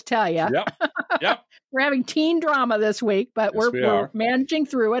 Let me just tell you. Yep. We're having teen drama this week, but we're managing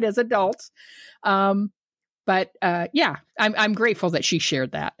through it as adults. I'm grateful that she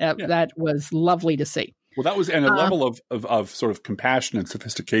shared that. That was lovely to see. Well, that was a level of sort of compassion and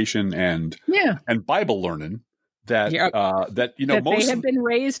sophistication and Bible learning that they have been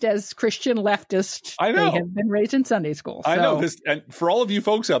raised as Christian leftists. I know. They have been raised in Sunday school. I know this, and for all of you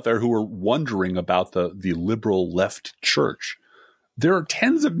folks out there who are wondering about the liberal left church, there are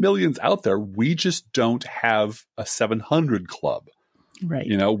tens of millions out there. We just don't have a 700 club. Right.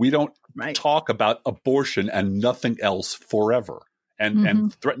 We don't talk about abortion and nothing else forever.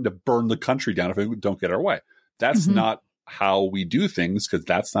 And threaten to burn the country down if we don't get our way. That's not how we do things, because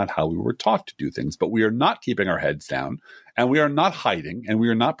that's not how we were taught to do things. But we are not keeping our heads down, and we are not hiding, and we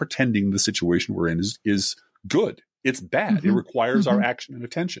are not pretending the situation we're in is good. It's bad. Mm-hmm. It requires our action and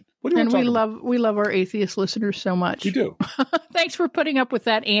attention. What do you want to talk about? We love our atheist listeners so much. We do. Thanks for putting up with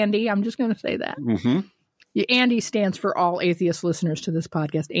that, Andy. I'm just going to say that. Mm-hmm. Andy stands for all atheist listeners to this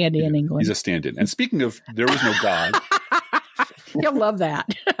podcast. Andy in England. He's a stand-in. And speaking of, there is no God. You'll love that.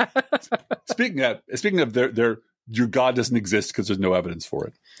 Speaking of your God doesn't exist because there's no evidence for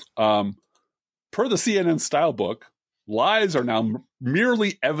it. Per the CNN style book, lies are now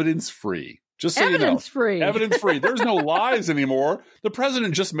merely evidence-free. Just so evidence-free. You know. Evidence-free. There's no lies anymore. The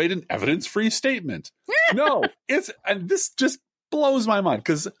president just made an evidence-free statement. No, and this just blows my mind,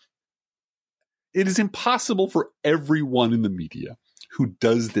 because it is impossible for everyone in the media who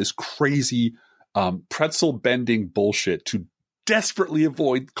does this crazy pretzel bending bullshit to desperately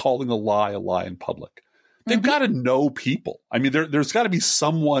avoid calling a lie in public. They've got to know people. I mean, there's got to be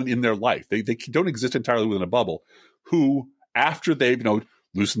someone in their life. They don't exist entirely within a bubble, who, after they've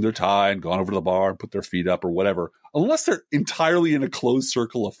loosened their tie and gone over to the bar and put their feet up or whatever, unless they're entirely in a closed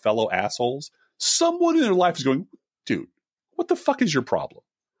circle of fellow assholes, someone in their life is going, dude, what the fuck is your problem?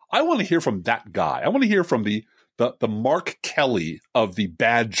 I want to hear from that guy. I want to hear from the Mark Kelly of the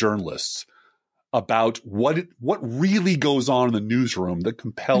bad journalists about what really goes on in the newsroom that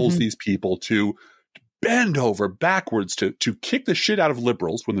compels these people to bend over backwards to kick the shit out of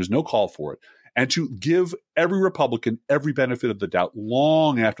liberals when there's no call for it, and to give every Republican every benefit of the doubt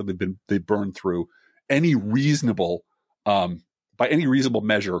long after they've burned through any reasonable, by any reasonable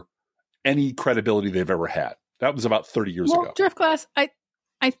measure, any credibility they've ever had. That was about 30 years ago. Driftglass,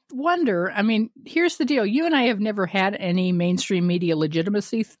 I wonder, I mean, here's the deal. You and I have never had any mainstream media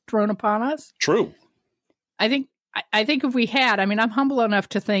legitimacy thrown upon us. True. I think if we had, I mean, I'm humble enough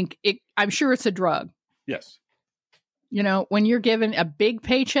to think I'm sure it's a drug. Yes. You know, when you're given a big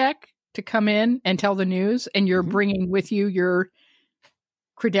paycheck to come in and tell the news and you're bringing with you your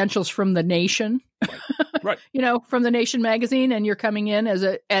credentials from The Nation, right. You know, from The Nation magazine, and you're coming in as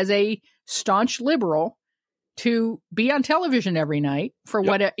a staunch liberal to be on television every night for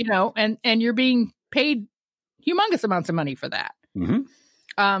what, you know, and you're being paid humongous amounts of money for that.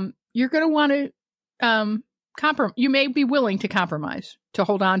 Mm-hmm. You're going to want to you may be willing to compromise to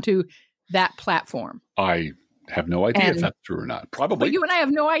hold on to that platform. I have no idea if that's true or not. Probably. But you and I have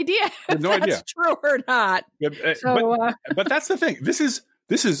no idea if that's true or not. But that's the thing. This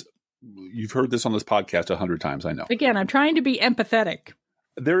is you've heard this on this podcast 100 times, I know. Again, I'm trying to be empathetic.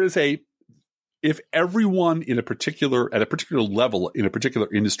 There is if everyone at a particular level in a particular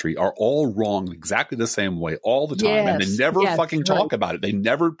industry are all wrong exactly the same way all the time, and they never fucking talk about it. They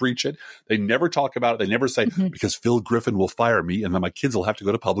never preach it. They never talk about it. They never say, because Phil Griffin will fire me and then my kids will have to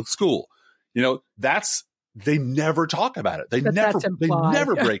go to public school. You know, they never talk about it. They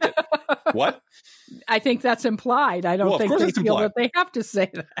never break it. What? I think that's implied. I don't think they feel that they have to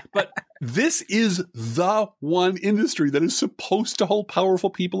say that. But this is the one industry that is supposed to hold powerful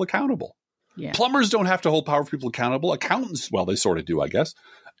people accountable. Yeah. Plumbers don't have to hold powerful people accountable. Accountants, well, they sort of do, I guess.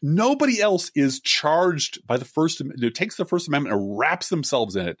 Nobody else is charged by the First Amendment. It takes the First Amendment and wraps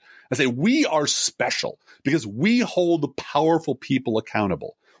themselves in it and say, we are special because we hold the powerful people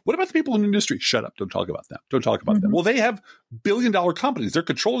accountable. What about the people in the industry? Shut up. Don't talk about them. Don't talk about them. Well, they have billion-dollar companies. They're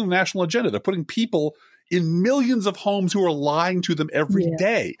controlling the national agenda. They're putting people in millions of homes who are lying to them every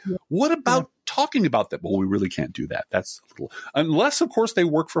day. Yeah. What about talking about them? Well, we really can't do that. That's unless, of course, they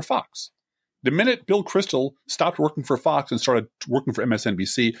work for Fox. The minute Bill Kristol stopped working for Fox and started working for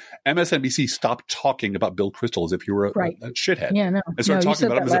MSNBC stopped talking about Bill Kristol as if he were a shithead. Yeah, no. And started talking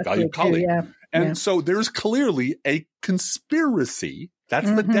about him as a valued colleague. Yeah. And so there's clearly a conspiracy. That's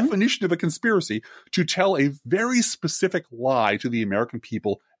the definition of a conspiracy, to tell a very specific lie to the American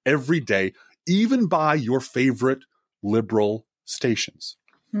people every day, even by your favorite liberal stations.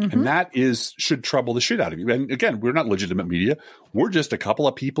 And that should trouble the shit out of you. And again, we're not legitimate media. We're just a couple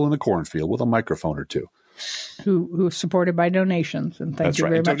of people in a cornfield with a microphone or two. Who are supported by donations. And thank you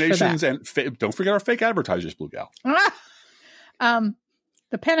very much donations for that. And don't forget our fake advertisers, Bluegal.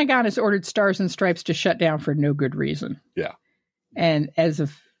 The Pentagon has ordered Stars and Stripes to shut down for no good reason. Yeah. And as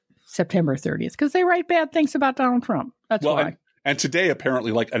of September 30th, because they write bad things about Donald Trump. That's why. And today,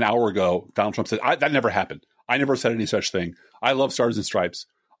 apparently, like an hour ago, Donald Trump said, that never happened. I never said any such thing. I love Stars and Stripes.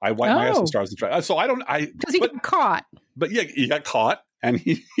 I wipe my ass in Stars and Stripes. So because he got caught. But yeah, he got caught and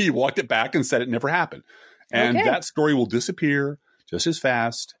he walked it back and said it never happened. And that story will disappear just as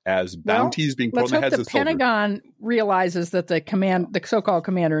fast as bounties being put on the heads of soldiers. The Pentagon realizes that the so-called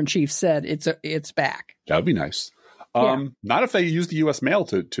commander-in-chief said it's back. That would be nice. Not if they use the U.S. mail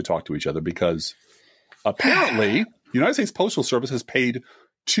to talk to each other, because apparently the United States Postal Service has paid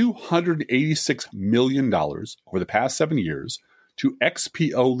 $286 million over the past 7 years to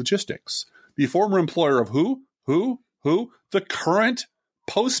XPO Logistics, the former employer of who? The current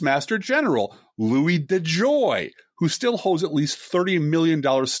Postmaster General, Louis DeJoy, who still holds at least $30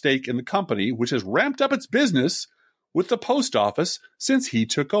 million stake in the company, which has ramped up its business with the post office since he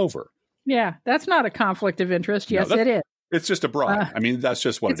took over. Yeah, that's not a conflict of interest. Yes, it is. It's just a bribe. I mean, that's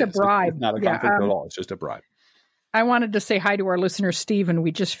just what it is. It's a bribe. It's not a conflict at all. It's just a bribe. I wanted to say hi to our listener, Stephen.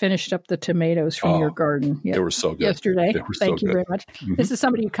 We just finished up the tomatoes from your garden. They were so good. Yesterday. Thank you very much. This is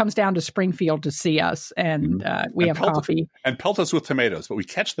somebody who comes down to Springfield to see us, and we have coffee. And pelt us with tomatoes, but we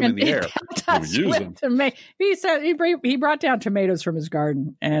catch them in the air. We use them. He said he brought down tomatoes from his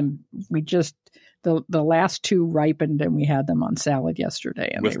garden, and we just... The last two ripened, and we had them on salad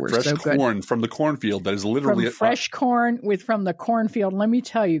yesterday, and they were so good. With fresh corn from the cornfield that is literally... Fresh corn from the cornfield. Let me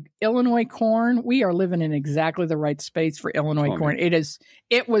tell you, Illinois corn, we are living in exactly the right space for Illinois corn.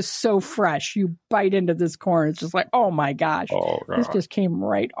 It was so fresh. You bite into this corn, it's just like, oh my gosh. This just came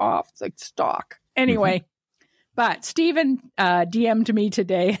right off the stalk. Anyway, but Stephen DM'd me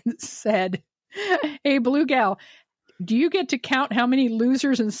today and said, hey, Bluegal, do you get to count how many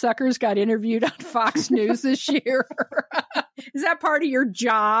losers and suckers got interviewed on Fox News this year? Is that part of your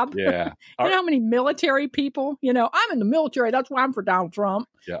job? Yeah. You know how many military people? I'm in the military. That's why I'm for Donald Trump.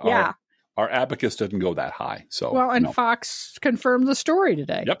 Yeah. Our abacus doesn't go that high. So Fox confirmed the story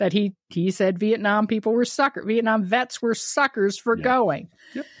today that he said Vietnam people were suckers. Vietnam vets were suckers for going.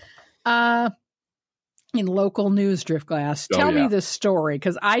 Yep. In local news, Driftglass. Tell me this story,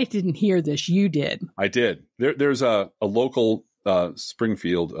 because I didn't hear this. You did. I did. There's a local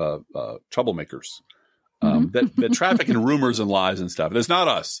Springfield troublemakers that traffic in rumors and lies and stuff. And it's not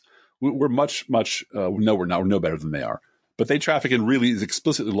us. We're much no, we're not. We're no better than they are. But they traffic in really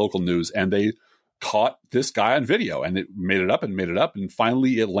explicitly local news, and they caught this guy on video, and it made it up, and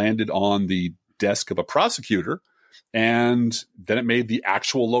finally it landed on the desk of a prosecutor, and then it made the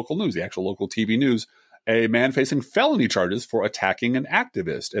actual local news, the actual local TV news. A man facing felony charges for attacking an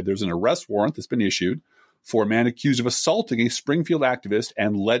activist. And there's an arrest warrant that's been issued for a man accused of assaulting a Springfield activist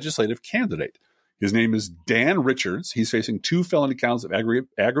and legislative candidate. His name is Dan Richards. He's facing 2 felony counts of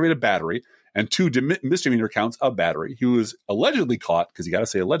aggravated battery and 2 misdemeanor counts of battery. He was allegedly caught, because you got to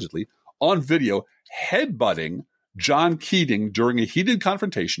say allegedly, on video headbutting John Keating during a heated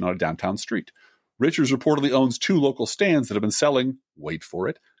confrontation on a downtown street. Richards reportedly owns 2 local stands that have been selling, wait for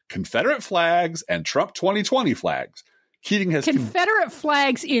it, Confederate flags and Trump 2020 flags. Keating has Confederate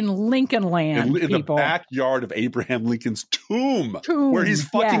flags in Lincoln Land, in the backyard of Abraham Lincoln's tomb where he's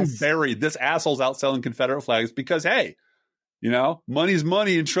fucking buried. This asshole's out selling Confederate flags because, hey, money's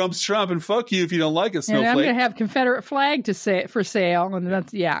money and Trump's Trump, and fuck you if you don't like it, snowflake. And I'm going to have Confederate flag for sale, and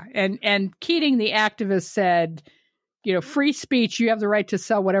that's And Keating, the activist, said, free speech. You have the right to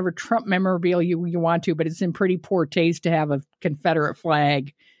sell whatever Trump memorabilia you want to, but it's in pretty poor taste to have a Confederate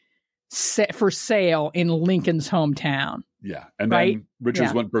flag for sale in Lincoln's hometown. Yeah. And then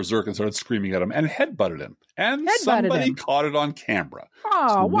Richards went berserk and started screaming at him and headbutted him. And somebody caught it on camera.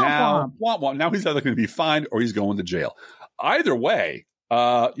 Oh, so now he's either going to be fined or he's going to jail. Either way,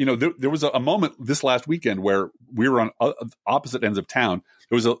 there was a moment this last weekend where we were on opposite ends of town.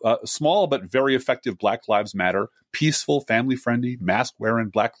 There was a small but very effective Black Lives Matter, peaceful, family-friendly, mask-wearing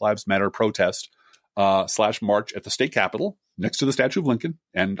Black Lives Matter protest / march at the state capitol next to the Statue of Lincoln.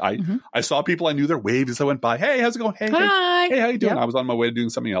 And I saw people I knew there waved as I went by. Hey, how's it going? Hey, hi. Hey, how you doing? Yep. I was on my way to doing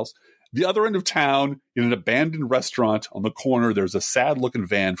something else. The other end of town, in an abandoned restaurant on the corner, there's a sad-looking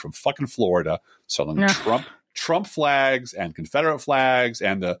van from fucking Florida selling Trump flags and Confederate flags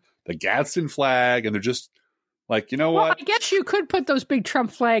and the Gadsden flag, and they're just like, what? I guess you could put those big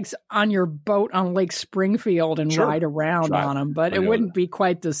Trump flags on your boat on Lake Springfield and ride around on them, but it wouldn't be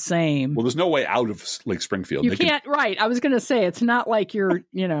quite the same. Well, there's no way out of Lake Springfield. You can't, right. I was going to say, it's not like you're,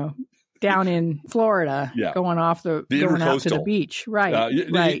 down in Florida going out to the beach. Right.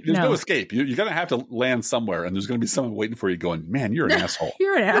 There's no escape. You're going to have to land somewhere, and there's going to be someone waiting for you going, man, you're an asshole.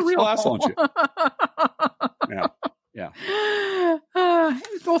 You're an asshole. You're a real asshole, aren't you? Yeah.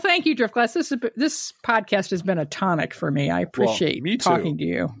 Well, thank you, Driftglass. This podcast has been a tonic for me. I appreciate talking to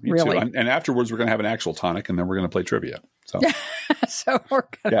you. Me really. Too. And afterwards, we're going to have an actual tonic, and then we're going to play trivia. So,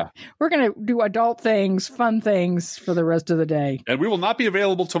 we're gonna do adult things, fun things for the rest of the day. And we will not be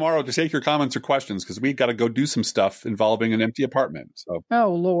available tomorrow to take your comments or questions because we've got to go do some stuff involving an empty apartment. So,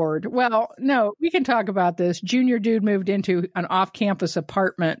 oh Lord. Well, no, we can talk about this. Junior dude moved into an off-campus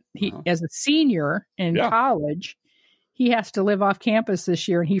apartment. He as a senior in college. He has to live off campus this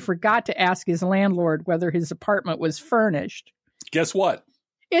year, and he forgot to ask his landlord whether his apartment was furnished. Guess what?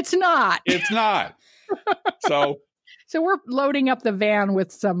 It's not. It's not. So we're loading up the van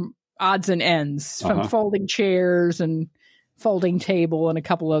with some odds and ends from folding chairs and folding table and a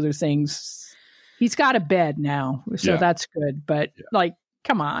couple other things. He's got a bed now, so that's good. But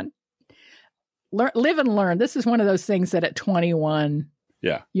come on, live and learn. This is one of those things that at 21,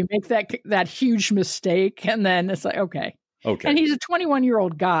 you make that huge mistake, and then it's like, okay. And he's a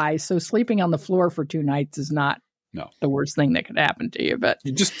 21-year-old guy, so sleeping on the floor for 2 nights is not the worst thing that could happen to you. But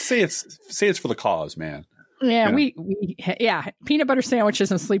you just say it's for the cause, man. Yeah, we peanut butter sandwiches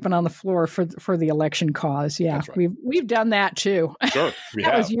and sleeping on the floor for the election cause. Yeah, right. We've done that too. Sure, we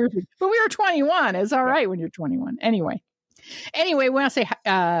that have. Was years ago. But we were 21. It's all right when you're 21. Anyway, we want to say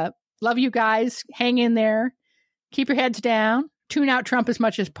love you guys. Hang in there. Keep your heads down. Tune out Trump as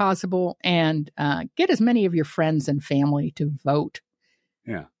much as possible, and get as many of your friends and family to vote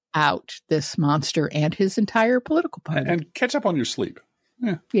out this monster and his entire political party. And catch up on your sleep.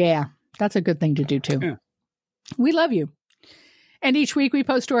 Yeah, that's a good thing to do too. Yeah. We love you. And each week we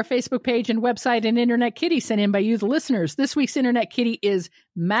post to our Facebook page and website an Internet Kitty sent in by you, the listeners. This week's Internet Kitty is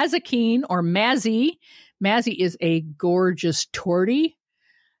Mazakeen or Mazzy. Mazzy is a gorgeous tortie.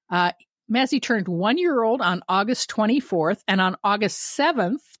 Mazzy turned 1-year-old on August 24th, and on August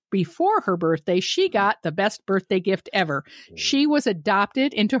 7th, before her birthday, she got the best birthday gift ever. She was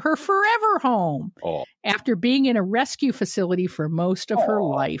adopted into her forever home after being in a rescue facility for most of her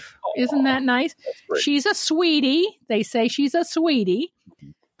life. Isn't that nice? She's a sweetie. They say she's a sweetie,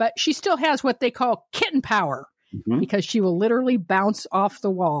 but she still has what they call kitten power because she will literally bounce off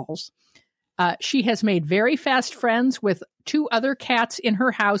the walls. She has made very fast friends with 2 other cats in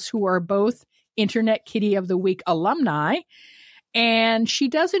her house who are both Internet Kitty of the Week alumni. And she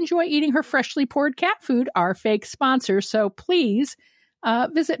does enjoy eating her freshly poured cat food, our fake sponsor. So please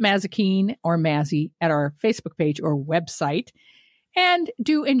visit Mazikeen or Mazzy at our Facebook page or website. And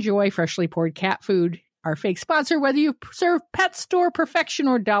do enjoy freshly poured cat food, our fake sponsor. Whether you serve pet store perfection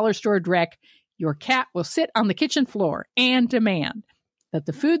or dollar store dreck, your cat will sit on the kitchen floor and demand that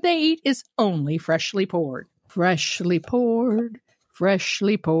the food they eat is only freshly poured. Freshly poured,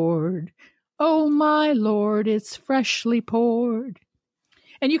 freshly poured. Oh, my Lord, it's freshly poured.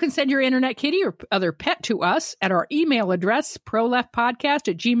 And you can send your internet kitty or other pet to us at our email address,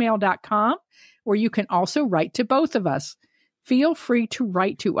 proleftpodcast@gmail.com, where you can also write to both of us. Feel free to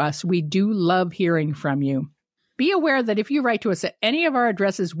write to us. We do love hearing from you. Be aware that if you write to us at any of our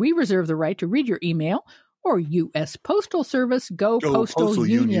addresses, we reserve the right to read your email or U.S. Postal Service, Go Postal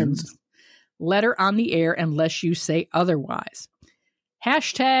Unions. Letter on the air unless you say otherwise.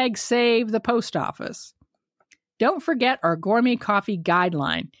 Hashtag save the post office. Don't forget our gourmet coffee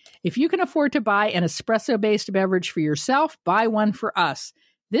guideline. If you can afford to buy an espresso-based beverage for yourself, buy one for us.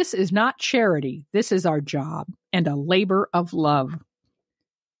 This is not charity. This is our job and a labor of love.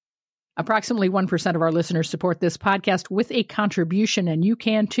 Approximately 1% of our listeners support this podcast with a contribution, and you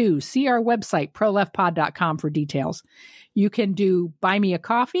can too. See our website, proleftpod.com, for details. You can do Buy Me a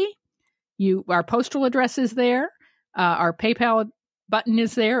Coffee. Our postal address is there. Our PayPal button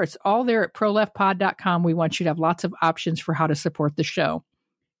is there. It's all there at proleftpod.com. We want you to have lots of options for how to support the show.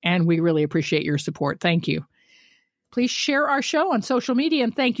 And we really appreciate your support. Thank you. Please share our show on social media,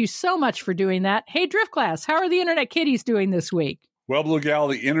 and thank you so much for doing that. Hey, Driftglass, how are the Internet Kitties doing this week? Well,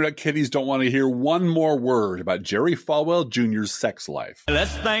 Bluegal, the Internet Kitties don't want to hear one more word about Jerry Falwell Jr.'s sex life.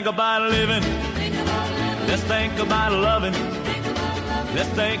 Let's think about living. Let's think about loving. Let's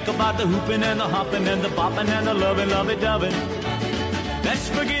think about the hooping and the hopping and the bopping and the loving, lovey-dovey. Let's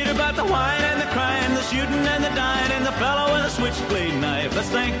forget about the whine and the crying, the shooting and the dying, and the fellow with a switchblade knife. Let's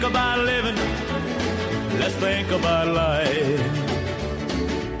think about living. Let's think about life.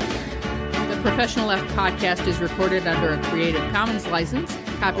 The Professional Left podcast is recorded under a Creative Commons license.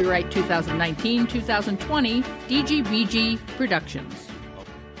 Copyright 2019-2020, DGBG Productions.